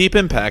pull a deep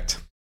impact.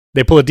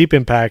 They pull a deep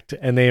impact,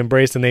 and they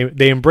embrace, and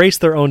they embrace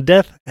their own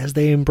death as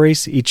they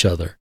embrace each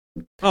other.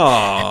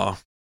 Aww.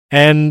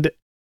 And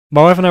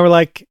my wife and I were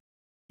like,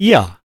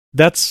 yeah,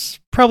 that's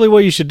probably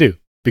what you should do,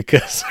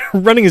 because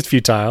running is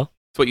futile.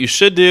 It's what you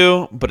should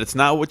do, but it's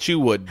not what you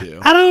would do.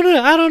 I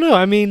don't know.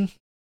 I mean...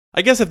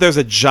 I guess if there's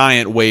a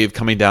giant wave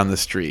coming down the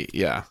street,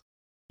 yeah.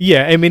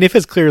 Yeah, I mean, if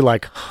it's clear,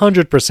 like,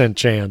 100%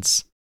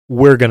 chance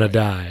we're going to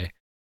die,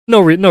 no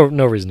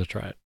reason to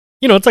try it.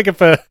 You know, it's like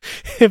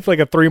if like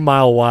a 3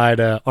 mile wide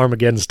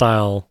Armageddon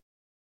style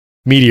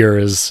meteor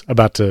is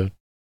about to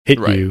hit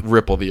you,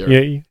 ripple the earth. Yeah,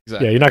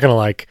 exactly. Yeah, you're not gonna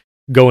like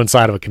go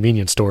inside of a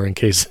convenience store in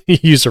case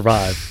you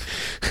survive.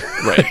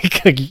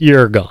 Right,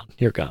 you're gone.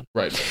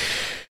 Right.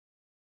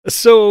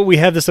 So we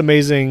have this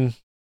amazing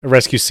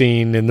rescue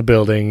scene in the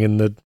building,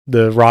 and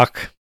the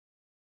Rock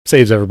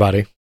saves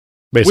everybody.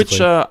 Basically,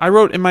 which I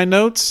wrote in my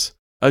notes.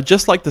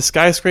 Just like the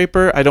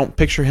skyscraper, I don't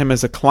picture him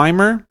as a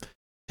climber.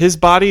 His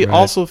body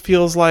also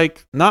feels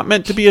like not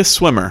meant to be a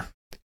swimmer.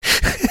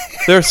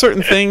 There are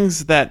certain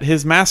things that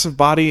his massive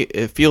body,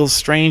 it feels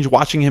strange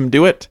watching him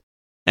do it.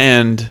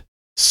 And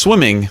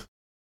swimming,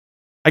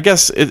 I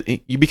guess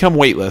you become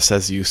weightless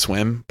as you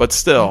swim, but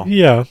still.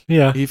 Yeah.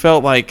 He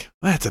felt like,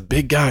 that's a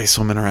big guy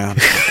swimming around.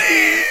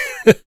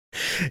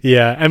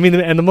 Yeah, I mean,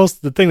 and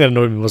the thing that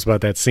annoyed me most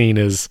about that scene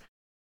is,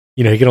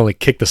 you know, he could only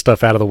kick the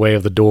stuff out of the way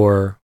of the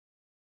door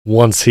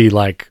once he,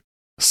 like,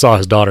 saw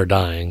his daughter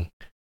dying.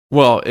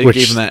 Well, it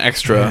gave him that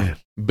extra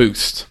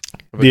boost.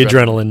 The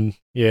adrenaline.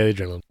 Yeah, the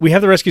adrenaline. We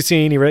have the rescue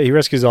scene. He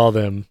rescues all of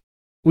them.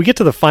 We get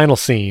to the final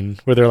scene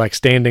where they're like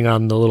standing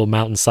on the little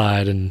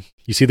mountainside, and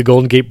you see the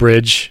Golden Gate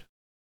Bridge,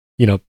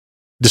 you know,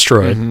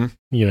 destroyed,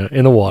 you know,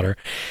 in the water.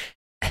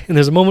 And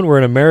there's a moment where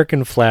an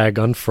American flag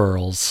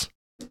unfurls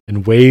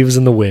and waves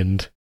in the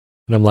wind.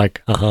 And I'm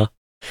like,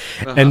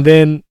 And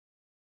then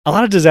a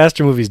lot of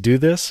disaster movies do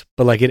this,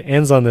 but like it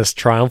ends on this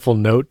triumphal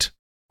note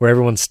where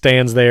everyone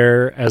stands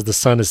there as the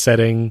sun is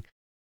setting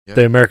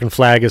the American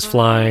flag is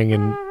flying,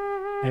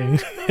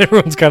 and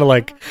everyone's kind of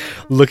like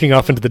looking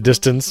off into the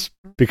distance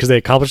because they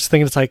accomplished this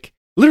thing. And it's like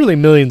literally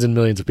millions and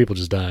millions of people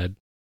just died.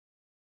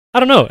 I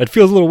don't know. It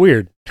feels a little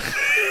weird.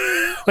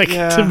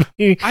 To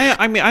me.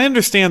 I mean, I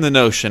understand the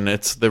notion.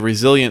 It's the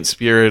resilient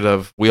spirit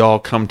of we all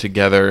come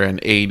together and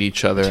aid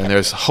each other, and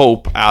there's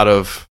hope out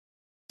of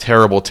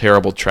terrible,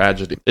 terrible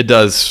tragedy. It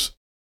does,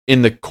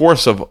 in the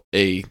course of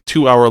a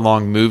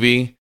 2-hour-long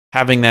movie,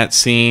 having that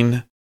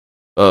scene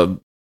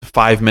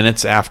 5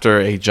 minutes after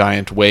a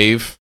giant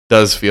wave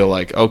does feel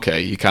like,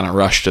 okay, you kind of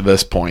rushed to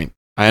this point.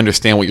 I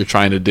understand what you're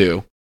trying to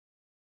do.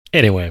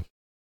 Anyway,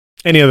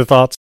 any other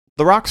thoughts?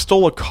 The Rock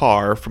stole a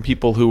car from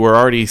people who were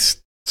already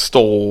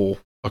stole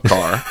a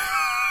car,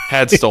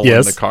 had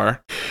stolen the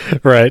car.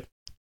 Right.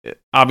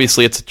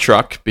 Obviously, it's a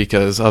truck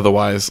because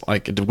otherwise,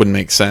 like, it wouldn't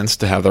make sense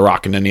to have The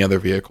Rock in any other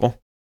vehicle.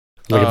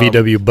 Like a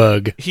VW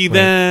Bug. He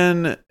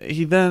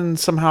then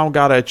somehow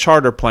got a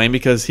charter plane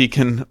because he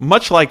can,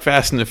 much like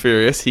Fast and the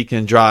Furious, he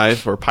can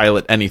drive or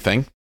pilot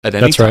anything at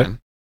any time. Right.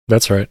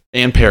 That's right.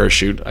 And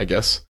parachute, I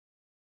guess.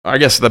 I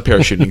guess the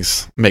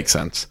parachuting makes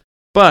sense.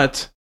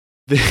 But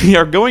they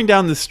are going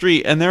down the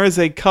street, and there is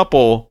a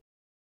couple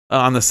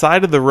on the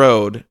side of the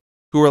road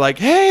who are like,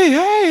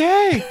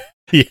 hey.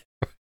 Yeah.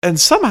 And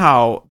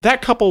somehow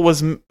that couple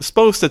was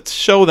supposed to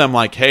show them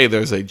like, hey,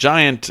 there's a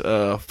giant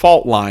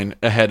fault line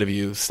ahead of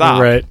you.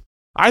 Stop. Right.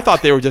 I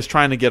thought they were just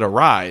trying to get a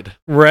ride.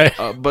 Right.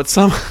 But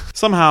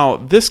somehow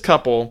this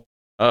couple,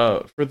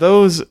 for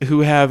those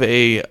who have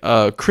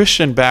a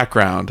Christian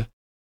background,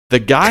 the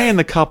guy in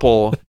the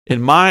couple,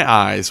 in my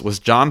eyes, was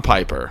John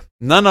Piper.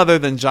 None other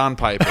than John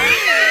Piper.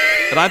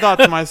 And I thought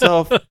to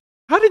myself,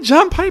 how did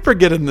John Piper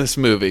get in this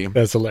movie?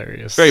 That's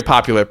hilarious. Very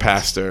popular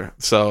pastor.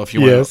 So if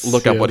you want to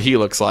look up what he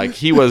looks like,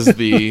 he was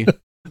the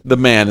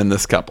man in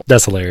this couple.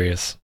 That's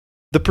hilarious.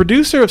 The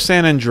producer of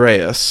San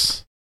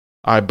Andreas,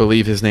 I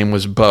believe his name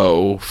was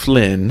Beau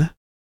Flynn,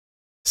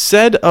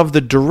 said of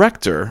the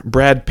director,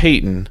 Brad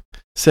Peyton,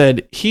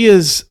 said he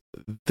is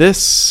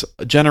this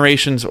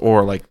generation's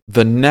or like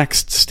the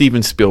next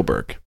Steven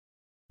Spielberg,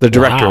 the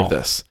director of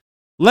this.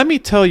 Let me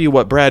tell you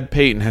what Brad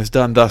Peyton has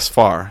done thus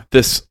far,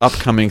 this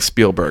upcoming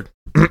Spielberg.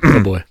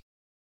 Oh boy.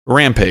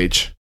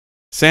 Rampage,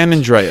 San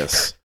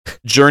Andreas,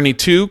 Journey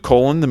 2,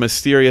 The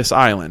Mysterious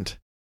Island,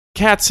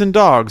 Cats and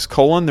Dogs,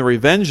 The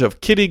Revenge of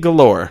Kitty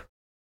Galore,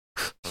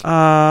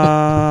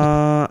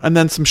 and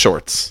then some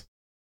shorts.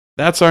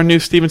 That's our new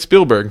Steven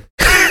Spielberg.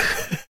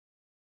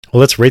 Well,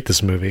 let's rate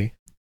this movie.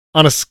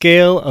 On a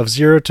scale of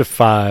 0 to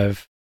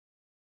 5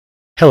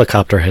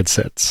 helicopter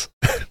headsets,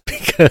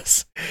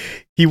 because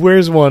he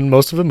wears one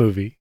most of the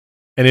movie,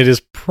 and it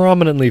is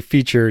prominently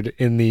featured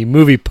in the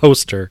movie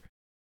poster,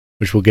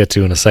 which we'll get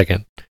to in a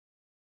second.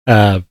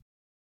 Like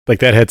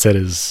that headset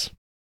is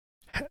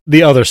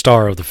the other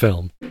star of the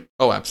film.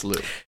 Oh,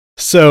 absolutely.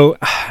 So,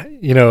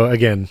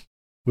 again,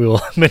 we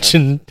will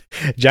mention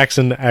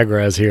Jackson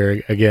Agraz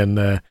here again.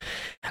 I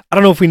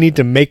don't know if we need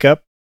to make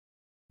up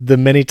the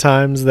many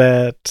times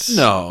that...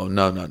 No.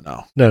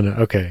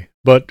 Okay.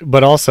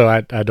 But also,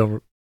 I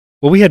don't...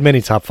 Well, we had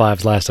many top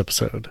fives last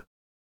episode.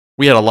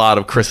 We had a lot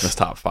of Christmas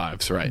top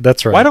fives, right?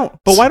 That's right.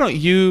 Why don't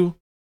you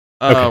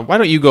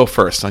go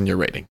first on your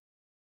rating?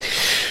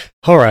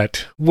 All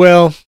right.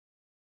 Well,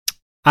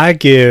 I'm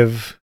going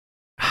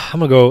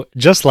to go,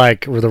 just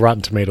like with the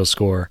Rotten Tomatoes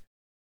score,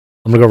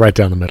 I'm going to go right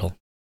down the middle.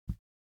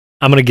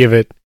 I'm going to give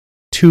it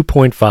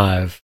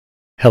 2.5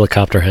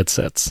 helicopter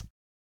headsets.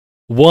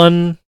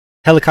 1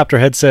 helicopter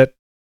headset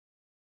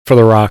for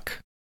The Rock.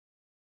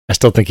 I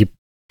still think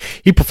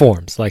he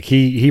performs. Like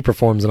he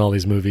performs in all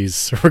these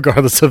movies,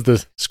 regardless of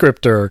the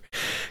script or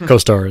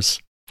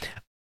co-stars.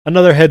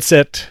 Another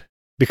headset,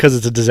 because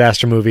it's a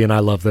disaster movie and I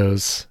love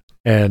those.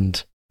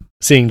 And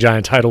seeing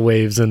giant tidal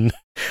waves and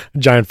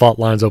giant fault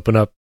lines open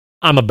up,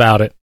 I'm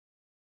about it.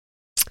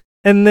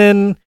 And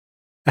then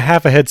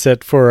half a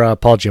headset for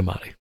Paul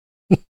Giamatti.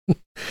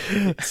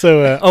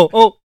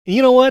 So,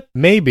 you know what?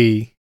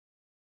 Maybe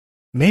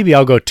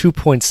I'll go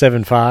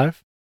 2.75,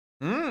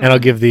 and I'll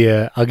give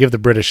the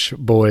British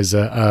boys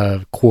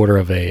a quarter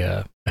of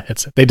a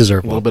headset. They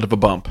deserve a little bit of a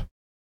bump.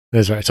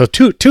 That's right. So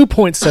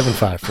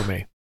 2.75 for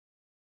me.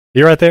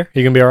 You right there?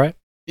 You gonna be all right?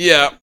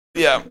 Yeah.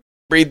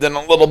 Breathed in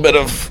a little bit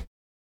of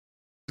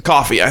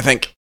coffee, I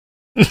think.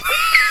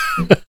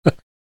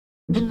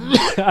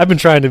 I've been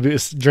trying to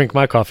drink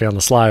my coffee on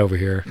the sly over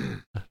here.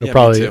 Yeah,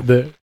 probably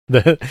the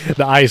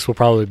ice will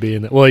probably be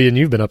in. Well, and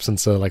you've been up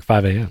since like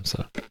 5 a.m.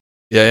 So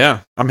yeah.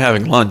 I'm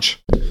having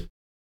lunch.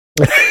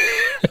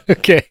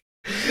 Okay.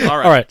 All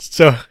right.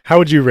 So, how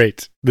would you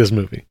rate this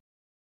movie?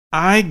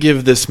 I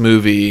give this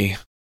movie,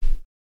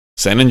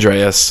 San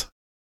Andreas,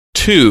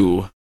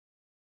 2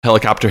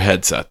 helicopter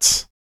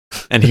headsets,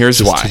 and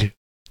here's why.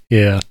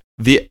 Yeah.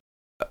 The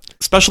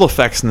special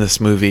effects in this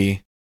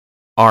movie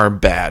are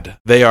bad.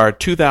 They are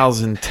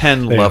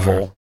 2010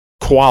 level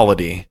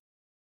quality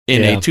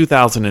in a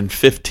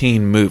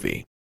 2015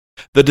 movie.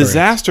 The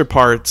disaster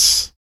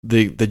parts,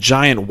 the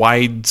giant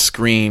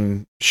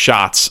widescreen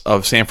shots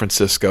of San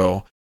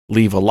Francisco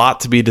leave a lot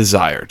to be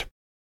desired.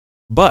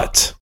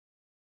 But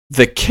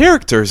the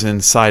characters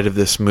inside of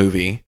this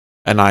movie,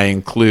 and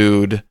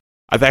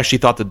I've actually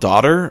thought the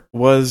daughter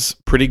was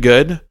pretty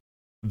good.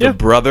 The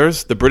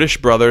brothers, the British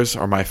brothers,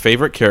 are my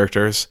favorite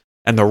characters,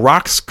 and The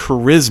Rock's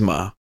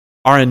charisma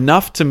are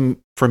enough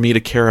for me to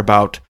care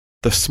about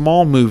the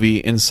small movie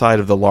inside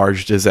of the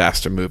large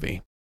disaster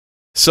movie.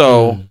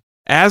 So,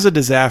 as a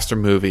disaster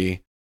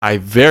movie, I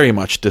very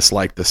much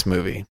dislike this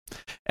movie.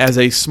 As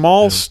a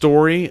small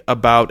story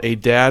about a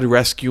dad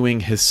rescuing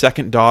his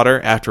second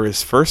daughter after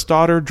his first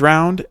daughter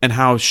drowned, and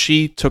how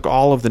she took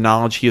all of the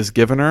knowledge he has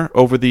given her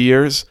over the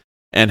years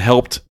and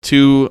helped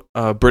two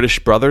British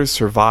brothers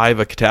survive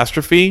a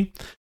catastrophe,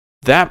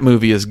 that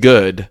movie is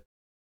good.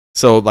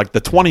 So, like,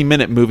 the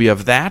 20-minute movie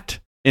of that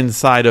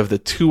inside of the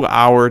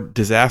 2-hour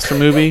disaster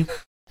movie,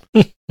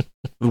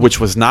 which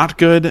was not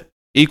good,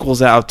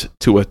 equals out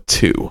to a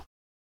 2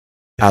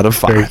 out of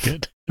 5. Very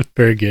good.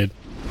 Very good.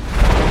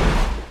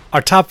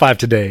 Our top 5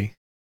 today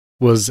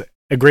was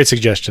a great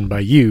suggestion by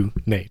you,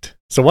 Nate.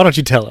 So why don't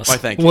you tell us? Why,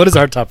 thank you. What is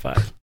our top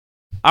 5?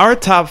 Our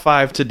top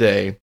 5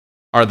 today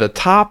are the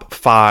top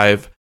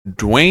 5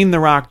 Dwayne "The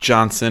Rock"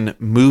 Johnson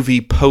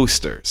movie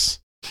posters.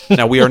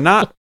 Now, we are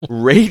not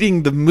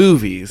rating the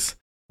movies.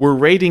 We're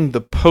rating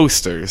the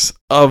posters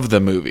of the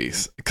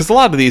movies. Because a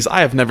lot of these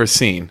I have never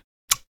seen.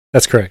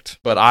 That's correct.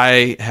 But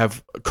I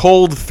have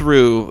culled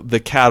through the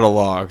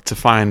catalog to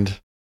find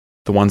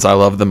the ones I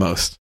love the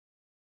most.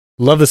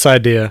 Love this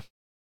idea.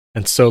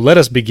 And so let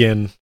us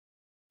begin.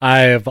 I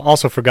have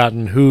also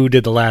forgotten who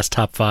did the last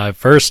top 5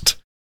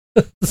 first.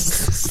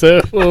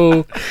 So,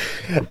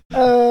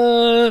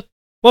 why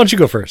don't you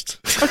go first?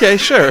 Okay,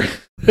 sure.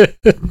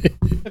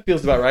 That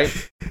feels about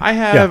right. I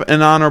have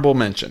an honorable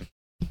mention.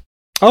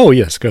 Oh,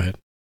 yes, go ahead.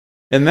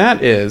 And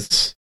that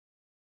is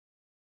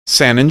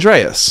San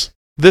Andreas,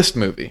 this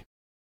movie.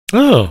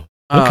 Oh,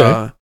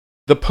 okay.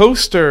 The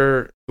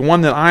poster, the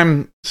one that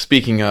I'm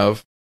speaking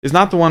of, is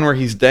not the one where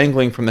he's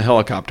dangling from the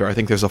helicopter. I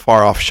think there's a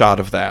far-off shot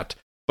of that.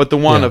 But the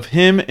one of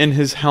him in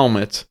his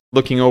helmet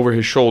looking over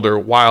his shoulder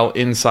while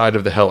inside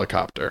of the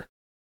helicopter.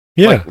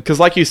 Yeah. Because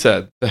like you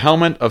said, the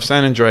helmet of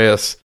San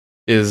Andreas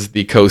is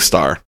the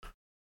co-star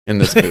in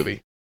this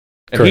movie.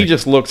 And he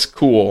just looks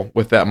cool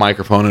with that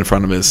microphone in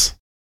front of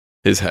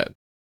his head.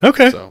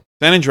 Okay. So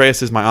San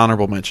Andreas is my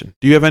honorable mention.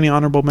 Do you have any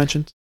honorable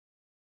mentions?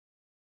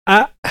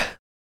 I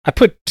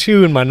put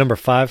 2 in my number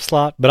 5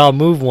 slot, but I'll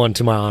move 1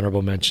 to my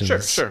honorable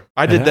mentions. Sure.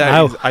 I did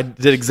that. I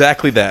did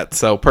exactly that.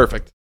 So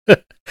perfect.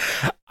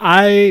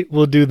 I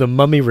will do The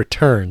Mummy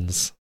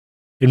Returns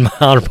in my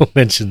honorable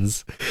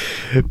mentions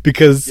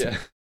because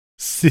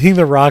seeing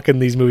The Rock in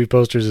these movie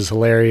posters is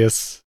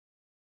hilarious.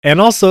 And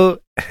also,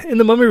 in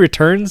The Mummy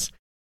Returns,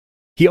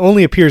 he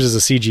only appears as a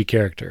CG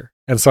character.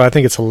 And so I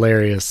think it's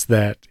hilarious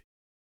that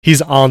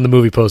he's on the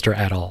movie poster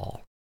at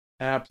all.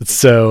 Absolutely.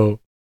 So,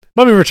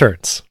 Mummy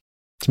Returns.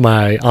 It's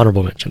my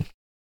honorable mention.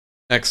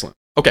 Excellent.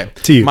 Okay.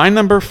 To you. My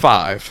number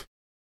 5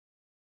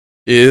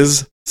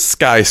 is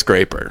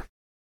Skyscraper.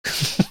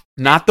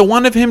 Not the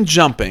one of him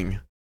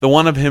jumping, the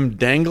one of him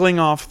dangling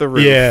off the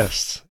roof.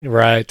 Yes,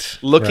 right.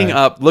 Looking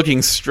up,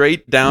 looking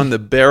straight down the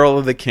barrel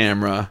of the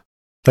camera.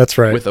 That's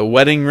right. With a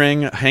wedding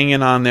ring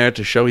hanging on there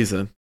to show he's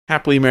a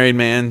happily married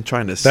man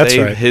trying to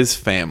save his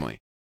family.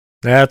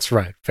 That's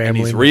right. Family. And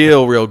he's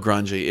real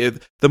grungy.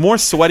 The more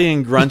sweaty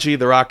and grungy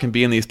The Rock can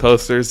be in these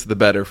posters, the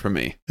better for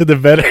me. The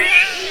better.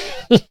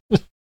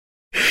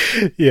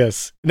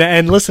 Yes.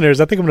 And listeners,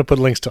 I think I'm going to put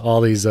links to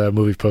all these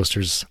movie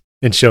posters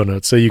in show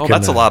notes so you can.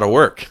 That's a lot of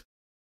work.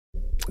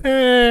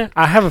 I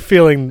have a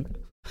feeling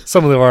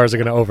some of ours are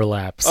going to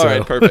overlap. So. All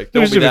right, perfect.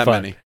 Don't be that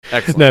many.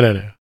 Excellent.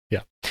 No.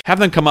 Yeah. Have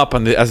them come up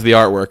as the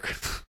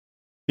artwork.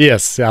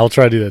 Yes, I'll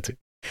try to do that too.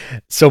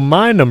 So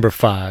my number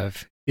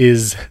 5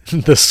 is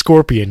The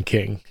Scorpion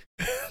King,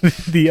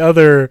 the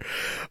other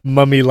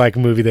mummy-like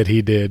movie that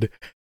he did,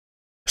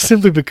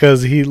 simply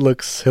because he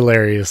looks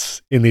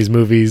hilarious in these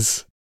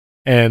movies.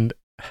 And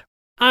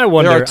I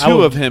wonder... There are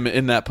 2 of him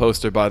in that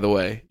poster, by the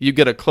way. You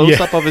get a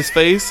close-up of his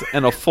face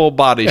and a full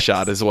body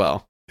shot as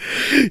well.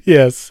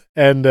 Yes,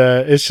 and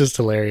it's just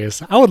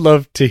hilarious. I would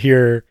love to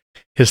hear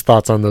his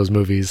thoughts on those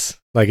movies.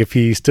 Like, if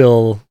he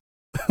still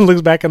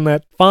looks back on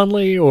that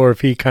fondly, or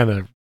if he kind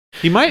of...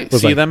 He might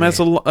see them as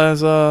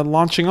a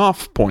launching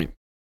off point.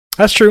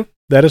 That's true.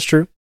 That is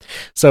true.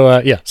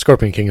 So,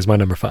 Scorpion King is my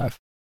number 5.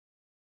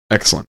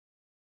 Excellent.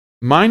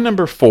 My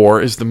number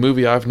 4 is the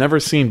movie I've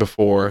never seen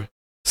before,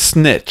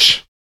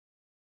 Snitch.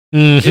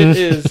 Mm-hmm. It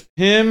is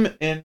him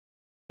in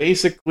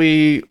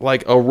basically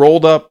like a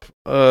rolled up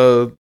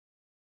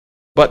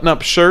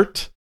button-up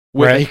shirt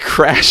with a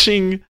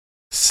crashing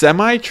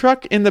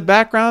semi-truck in the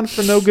background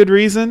for no good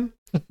reason.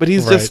 But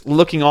he's just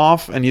looking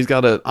off, and he's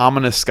got an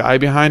ominous sky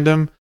behind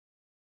him.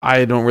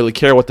 I don't really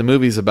care what the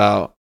movie's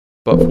about,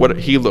 but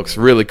he looks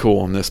really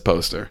cool in this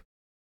poster.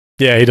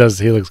 Yeah, he does.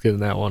 He looks good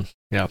in that one.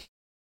 Yeah.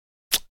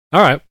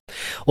 All right.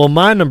 Well,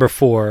 my number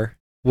 4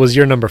 was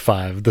your number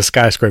 5, the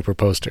Skyscraper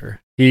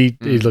poster. He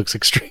looks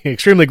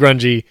extremely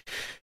grungy,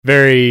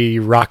 very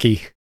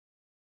rocky.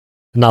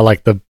 Not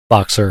like the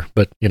boxer,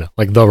 but,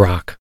 like The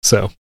Rock.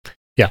 So,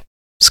 yeah,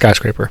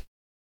 Skyscraper.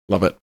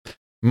 Love it.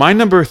 My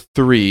number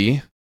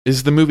 3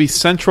 is the movie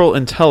Central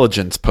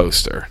Intelligence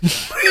poster.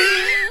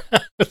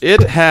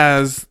 It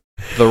has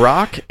The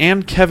Rock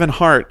and Kevin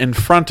Hart in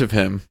front of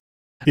him.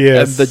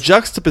 Yes. And the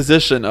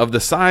juxtaposition of the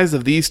size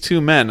of these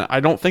two men, I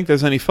don't think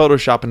there's any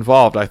Photoshop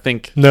involved. I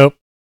think Nope.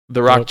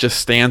 The Rock just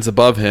stands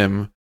above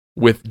him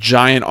with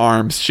giant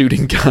arms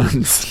shooting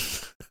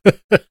guns.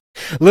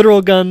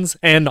 Literal guns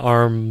and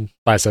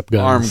bicep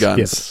guns. Arm guns.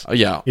 Yes.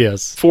 Yeah.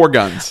 Yes. 4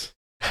 guns.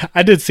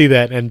 I did see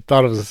that and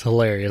thought it was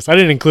hilarious. I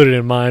didn't include it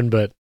in mine,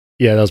 but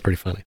yeah, that was pretty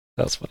funny.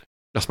 That was funny.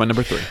 That's my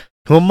number 3.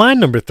 Well, my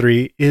number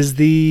 3 is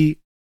the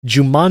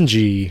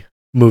Jumanji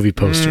movie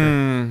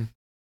poster.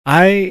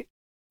 The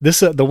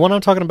one I'm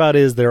talking about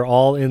is they're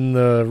all in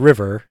the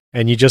river,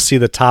 and you just see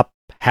the top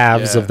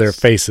halves of their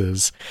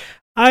faces.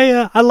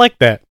 I like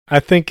that.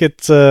 I think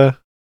it's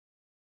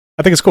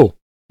cool.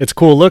 It's a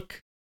cool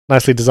look,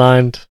 nicely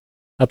designed.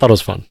 I thought it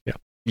was fun. Yeah.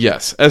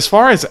 Yes. As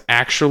far as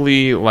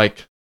actually,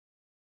 like,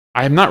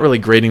 I'm not really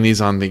grading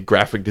these on the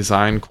graphic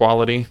design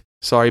quality.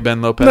 Sorry,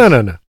 Ben Lopez.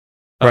 No.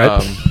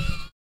 Right.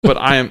 But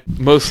I am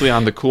mostly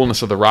on the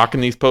coolness of The Rock in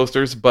these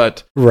posters.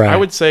 But I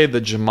would say the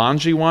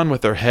Jumanji one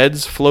with their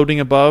heads floating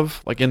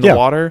above, like in the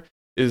water,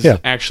 is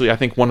actually, I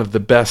think, one of the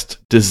best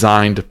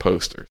designed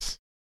posters.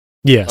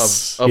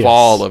 Yes. Of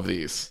all of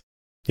these.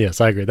 Yes,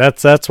 I agree.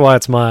 That's why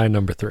it's my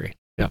number 3.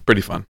 Yeah.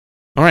 Pretty fun.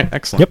 All right,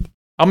 excellent. Yep.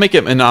 I'll make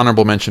it an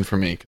honorable mention for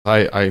me.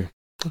 I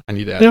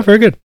need to add that. Very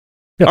good.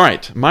 Yep. All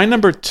right, my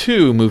number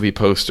 2 movie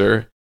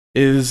poster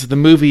is the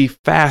movie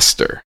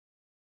Faster.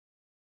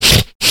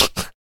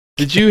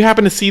 Did you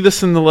happen to see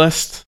this in the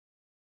list?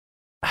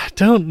 I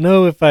don't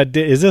know if I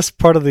did. Is this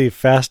part of the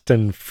Fast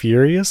and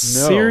Furious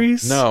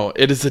series? No,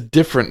 it is a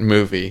different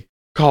movie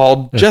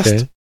called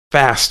just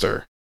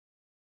Faster.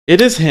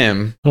 It is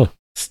him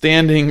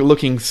standing,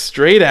 looking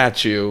straight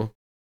at you,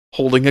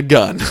 holding a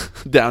gun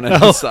down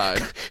at his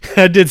side.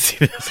 I did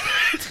see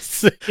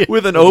this.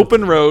 With an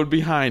open road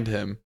behind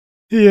him.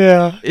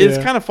 Yeah.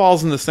 It kind of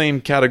falls in the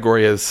same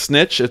category as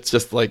Snitch. It's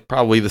just like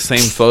probably the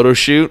same photo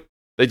shoot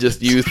they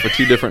just used for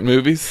 2 different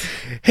movies.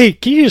 Hey,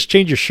 can you just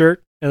change your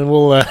shirt and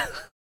we'll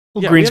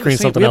green screen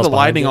something else? We have the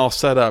lighting all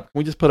set up. Can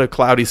we just put a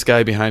cloudy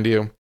sky behind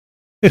you?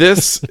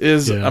 This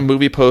is a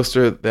movie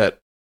poster that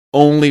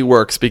only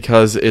works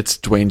because it's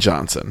Dwayne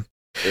Johnson.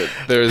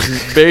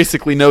 There's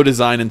basically no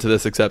design into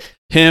this except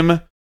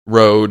him,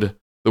 road,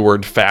 the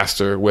word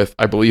faster with,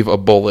 I believe, a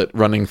bullet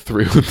running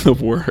through the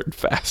word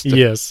faster.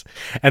 Yes.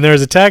 And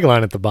there's a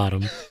tagline at the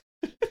bottom.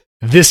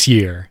 This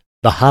year,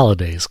 the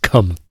holidays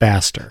come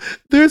faster.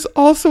 There's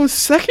also a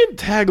second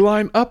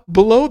tagline up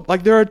below.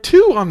 Like, there are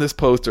 2 on this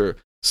poster.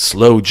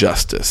 Slow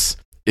justice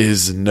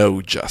is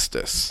no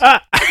justice.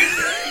 I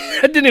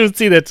didn't even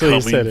see that till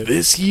you said it.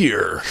 This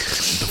year,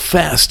 the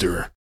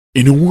faster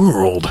in a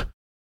world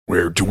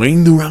where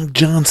Dwayne "The Rock"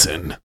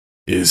 Johnson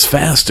is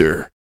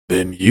faster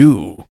than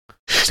you.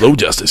 Slow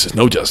justice is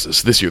no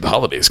justice. This year, the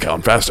holidays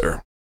count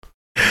faster.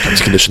 Terms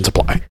and conditions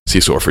apply. See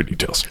store for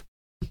details.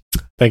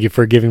 Thank you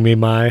for giving me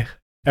my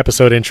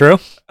episode intro.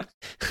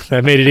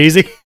 That made it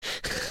easy.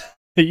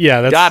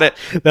 Yeah, got it.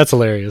 That's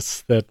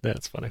hilarious.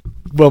 That's funny.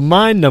 Well,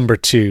 my number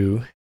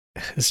 2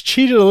 is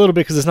cheated a little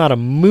bit because it's not a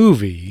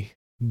movie,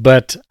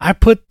 but I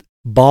put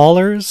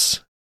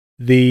Ballers,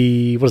 an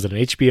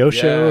HBO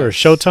show or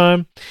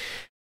Showtime?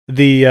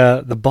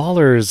 The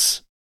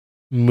Ballers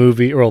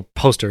movie or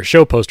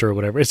show poster or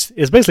whatever. It's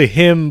basically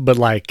him, but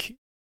like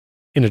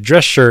in a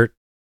dress shirt,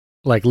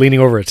 like leaning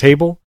over a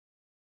table.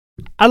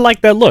 I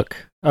like that look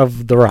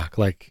of The Rock.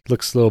 Like,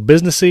 looks a little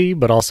businessy,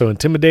 but also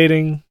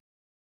intimidating.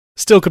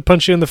 Still could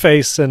punch you in the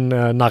face and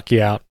knock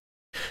you out.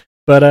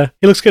 But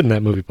he looks good in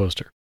that movie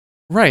poster.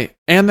 Right.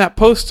 And that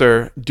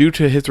poster, due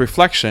to his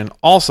reflection,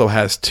 also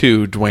has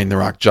 2 Dwayne "The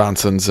Rock"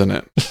 Johnsons in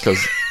it.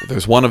 Because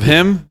there's one of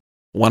him,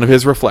 one of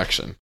his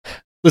reflection.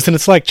 Listen,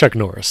 it's like Chuck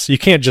Norris. You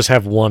can't just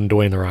have one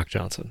Dwayne "The Rock"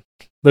 Johnson.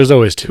 There's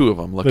always 2 of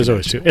them. There's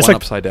always 2. It's one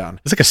like, upside down.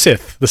 It's like a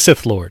Sith, the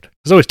Sith Lord.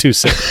 There's always 2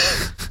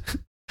 Sith.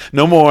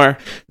 No more,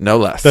 no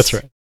less. That's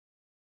right.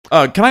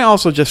 Can I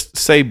also just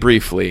say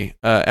briefly,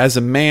 as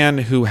a man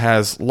who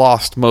has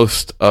lost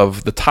most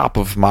of the top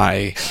of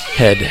my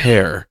head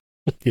hair,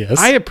 yes,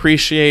 I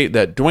appreciate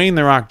that Dwayne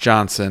 "The Rock"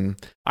 Johnson,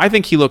 I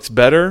think he looks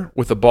better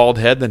with a bald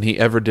head than he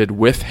ever did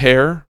with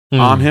hair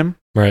on him.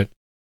 Right.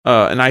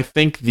 And I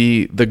think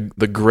the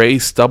gray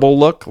stubble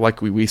look,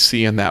 like we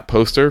see in that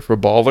poster for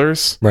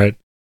Ballers, right,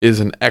 is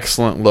an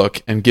excellent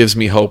look and gives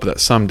me hope that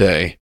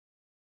someday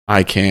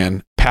I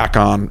can pack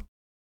on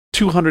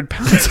 200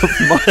 pounds of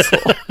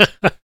muscle.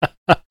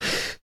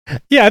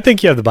 Yeah, I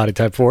think you have the body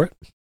type for it.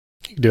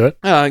 You can do it.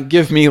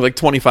 Give me like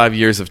 25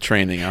 years of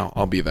training.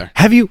 I'll be there.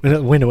 Have you...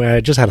 Wait, I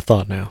just had a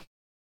thought now.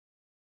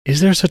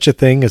 Is there such a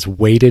thing as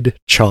weighted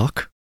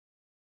chalk?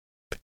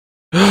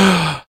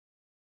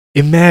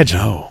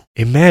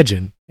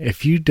 Imagine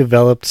if you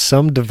developed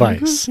some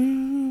device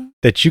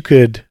that you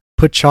could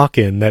put chalk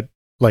in that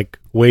like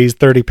weighs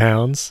 30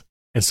 pounds.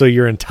 And so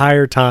your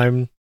entire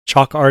time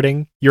chalk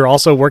arting, you're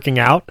also working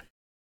out.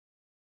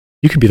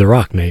 You could be The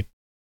Rock, Nate.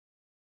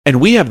 And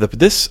we have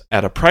this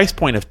at a price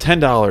point of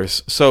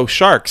 $10. So,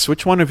 Sharks,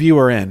 which one of you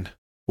are in?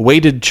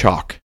 Weighted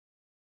chalk.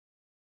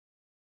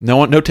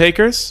 No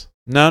takers?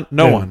 No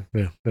one.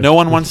 Yeah. No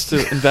one wants to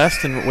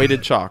invest in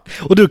weighted chalk.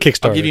 We'll do a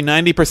Kickstarter. I'll give you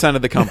 90%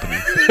 of the company.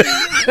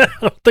 I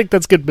don't think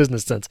that's good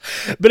business sense.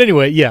 But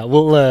anyway,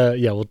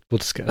 we'll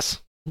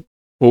discuss.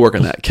 We'll work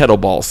on that.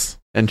 Kettlebells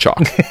and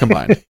chalk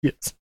combined.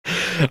 Yes.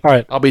 All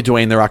right. I'll be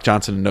Dwayne The Rock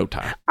Johnson in no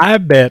time. I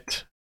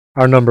bet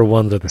our number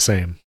ones are the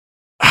same.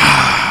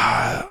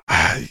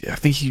 I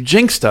think you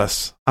jinxed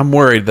us. I'm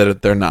worried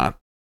that they're not.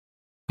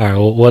 All right.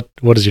 Well,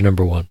 what is your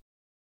number one?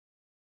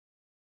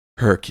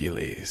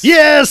 Hercules.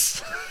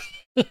 Yes.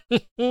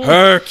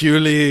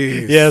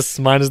 Hercules. Yes,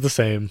 mine is the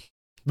same.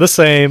 The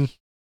same.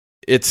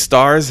 It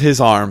stars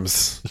his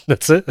arms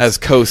That's it. as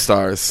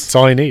co-stars. That's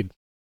all you need.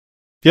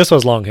 He also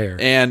has long hair.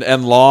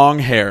 And long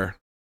hair.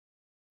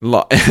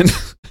 And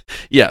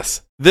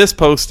yes, this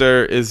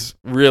poster is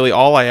really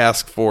all I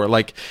ask for.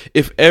 Like,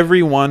 if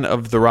every one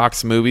of The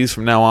Rock's movies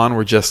from now on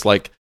were just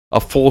like a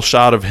full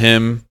shot of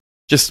him,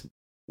 just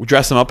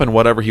dress him up in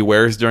whatever he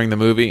wears during the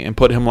movie and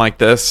put him like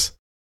this,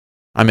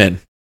 I'm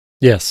in.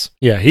 Yes.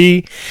 Yeah,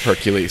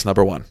 Hercules,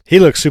 number one. he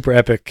looks super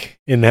epic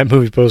in that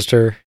movie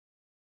poster.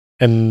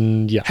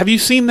 And yeah. Have you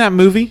seen that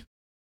movie?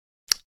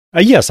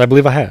 Yes, I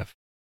believe I have.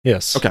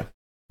 Yes. Okay.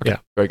 Yeah.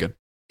 Very good.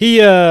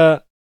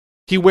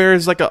 He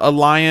wears like a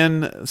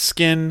lion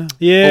skin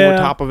over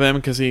top of him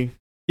because he...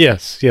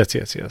 Yes.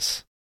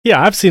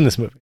 Yeah, I've seen this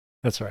movie.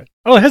 That's right.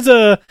 Oh, it has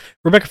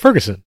Rebecca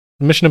Ferguson,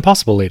 the Mission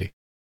Impossible lady.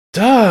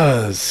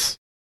 Does.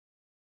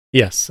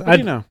 Yes. How do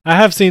you know? I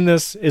have seen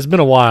this. It's been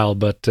a while,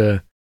 but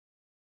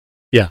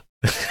yeah.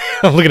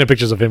 I'm looking at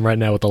pictures of him right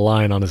now with the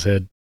lion on his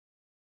head.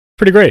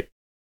 Pretty great.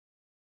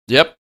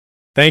 Yep.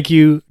 Thank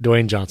you,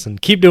 Dwayne Johnson.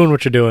 Keep doing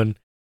what you're doing.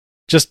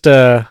 Just,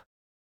 I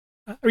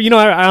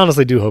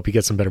honestly do hope he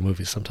gets some better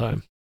movies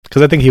sometime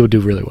because I think he would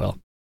do really well.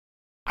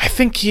 I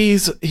think he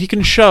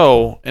can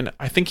show, and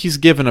I think he's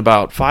given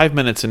about 5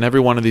 minutes in every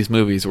one of these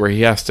movies where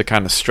he has to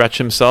kind of stretch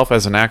himself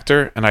as an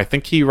actor, and I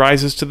think he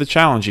rises to the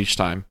challenge each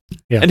time.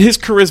 Yeah. And his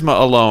charisma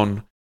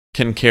alone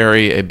can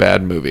carry a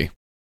bad movie.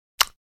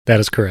 That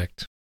is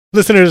correct.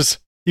 Listeners,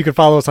 you can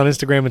follow us on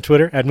Instagram and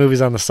Twitter at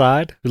Movies on the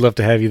Side. We'd love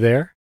to have you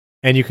there.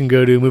 And you can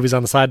go to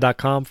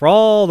moviesontheside.com for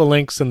all the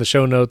links and the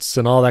show notes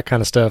and all that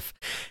kind of stuff.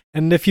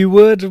 And if you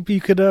would,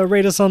 you could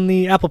rate us on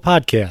the Apple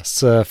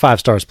Podcasts. 5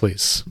 stars,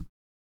 please.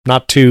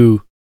 Not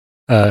 2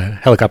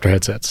 helicopter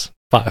headsets.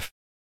 5.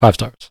 5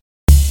 stars.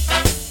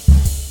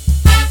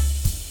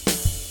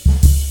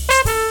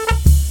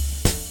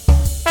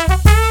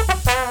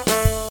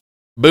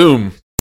 Boom.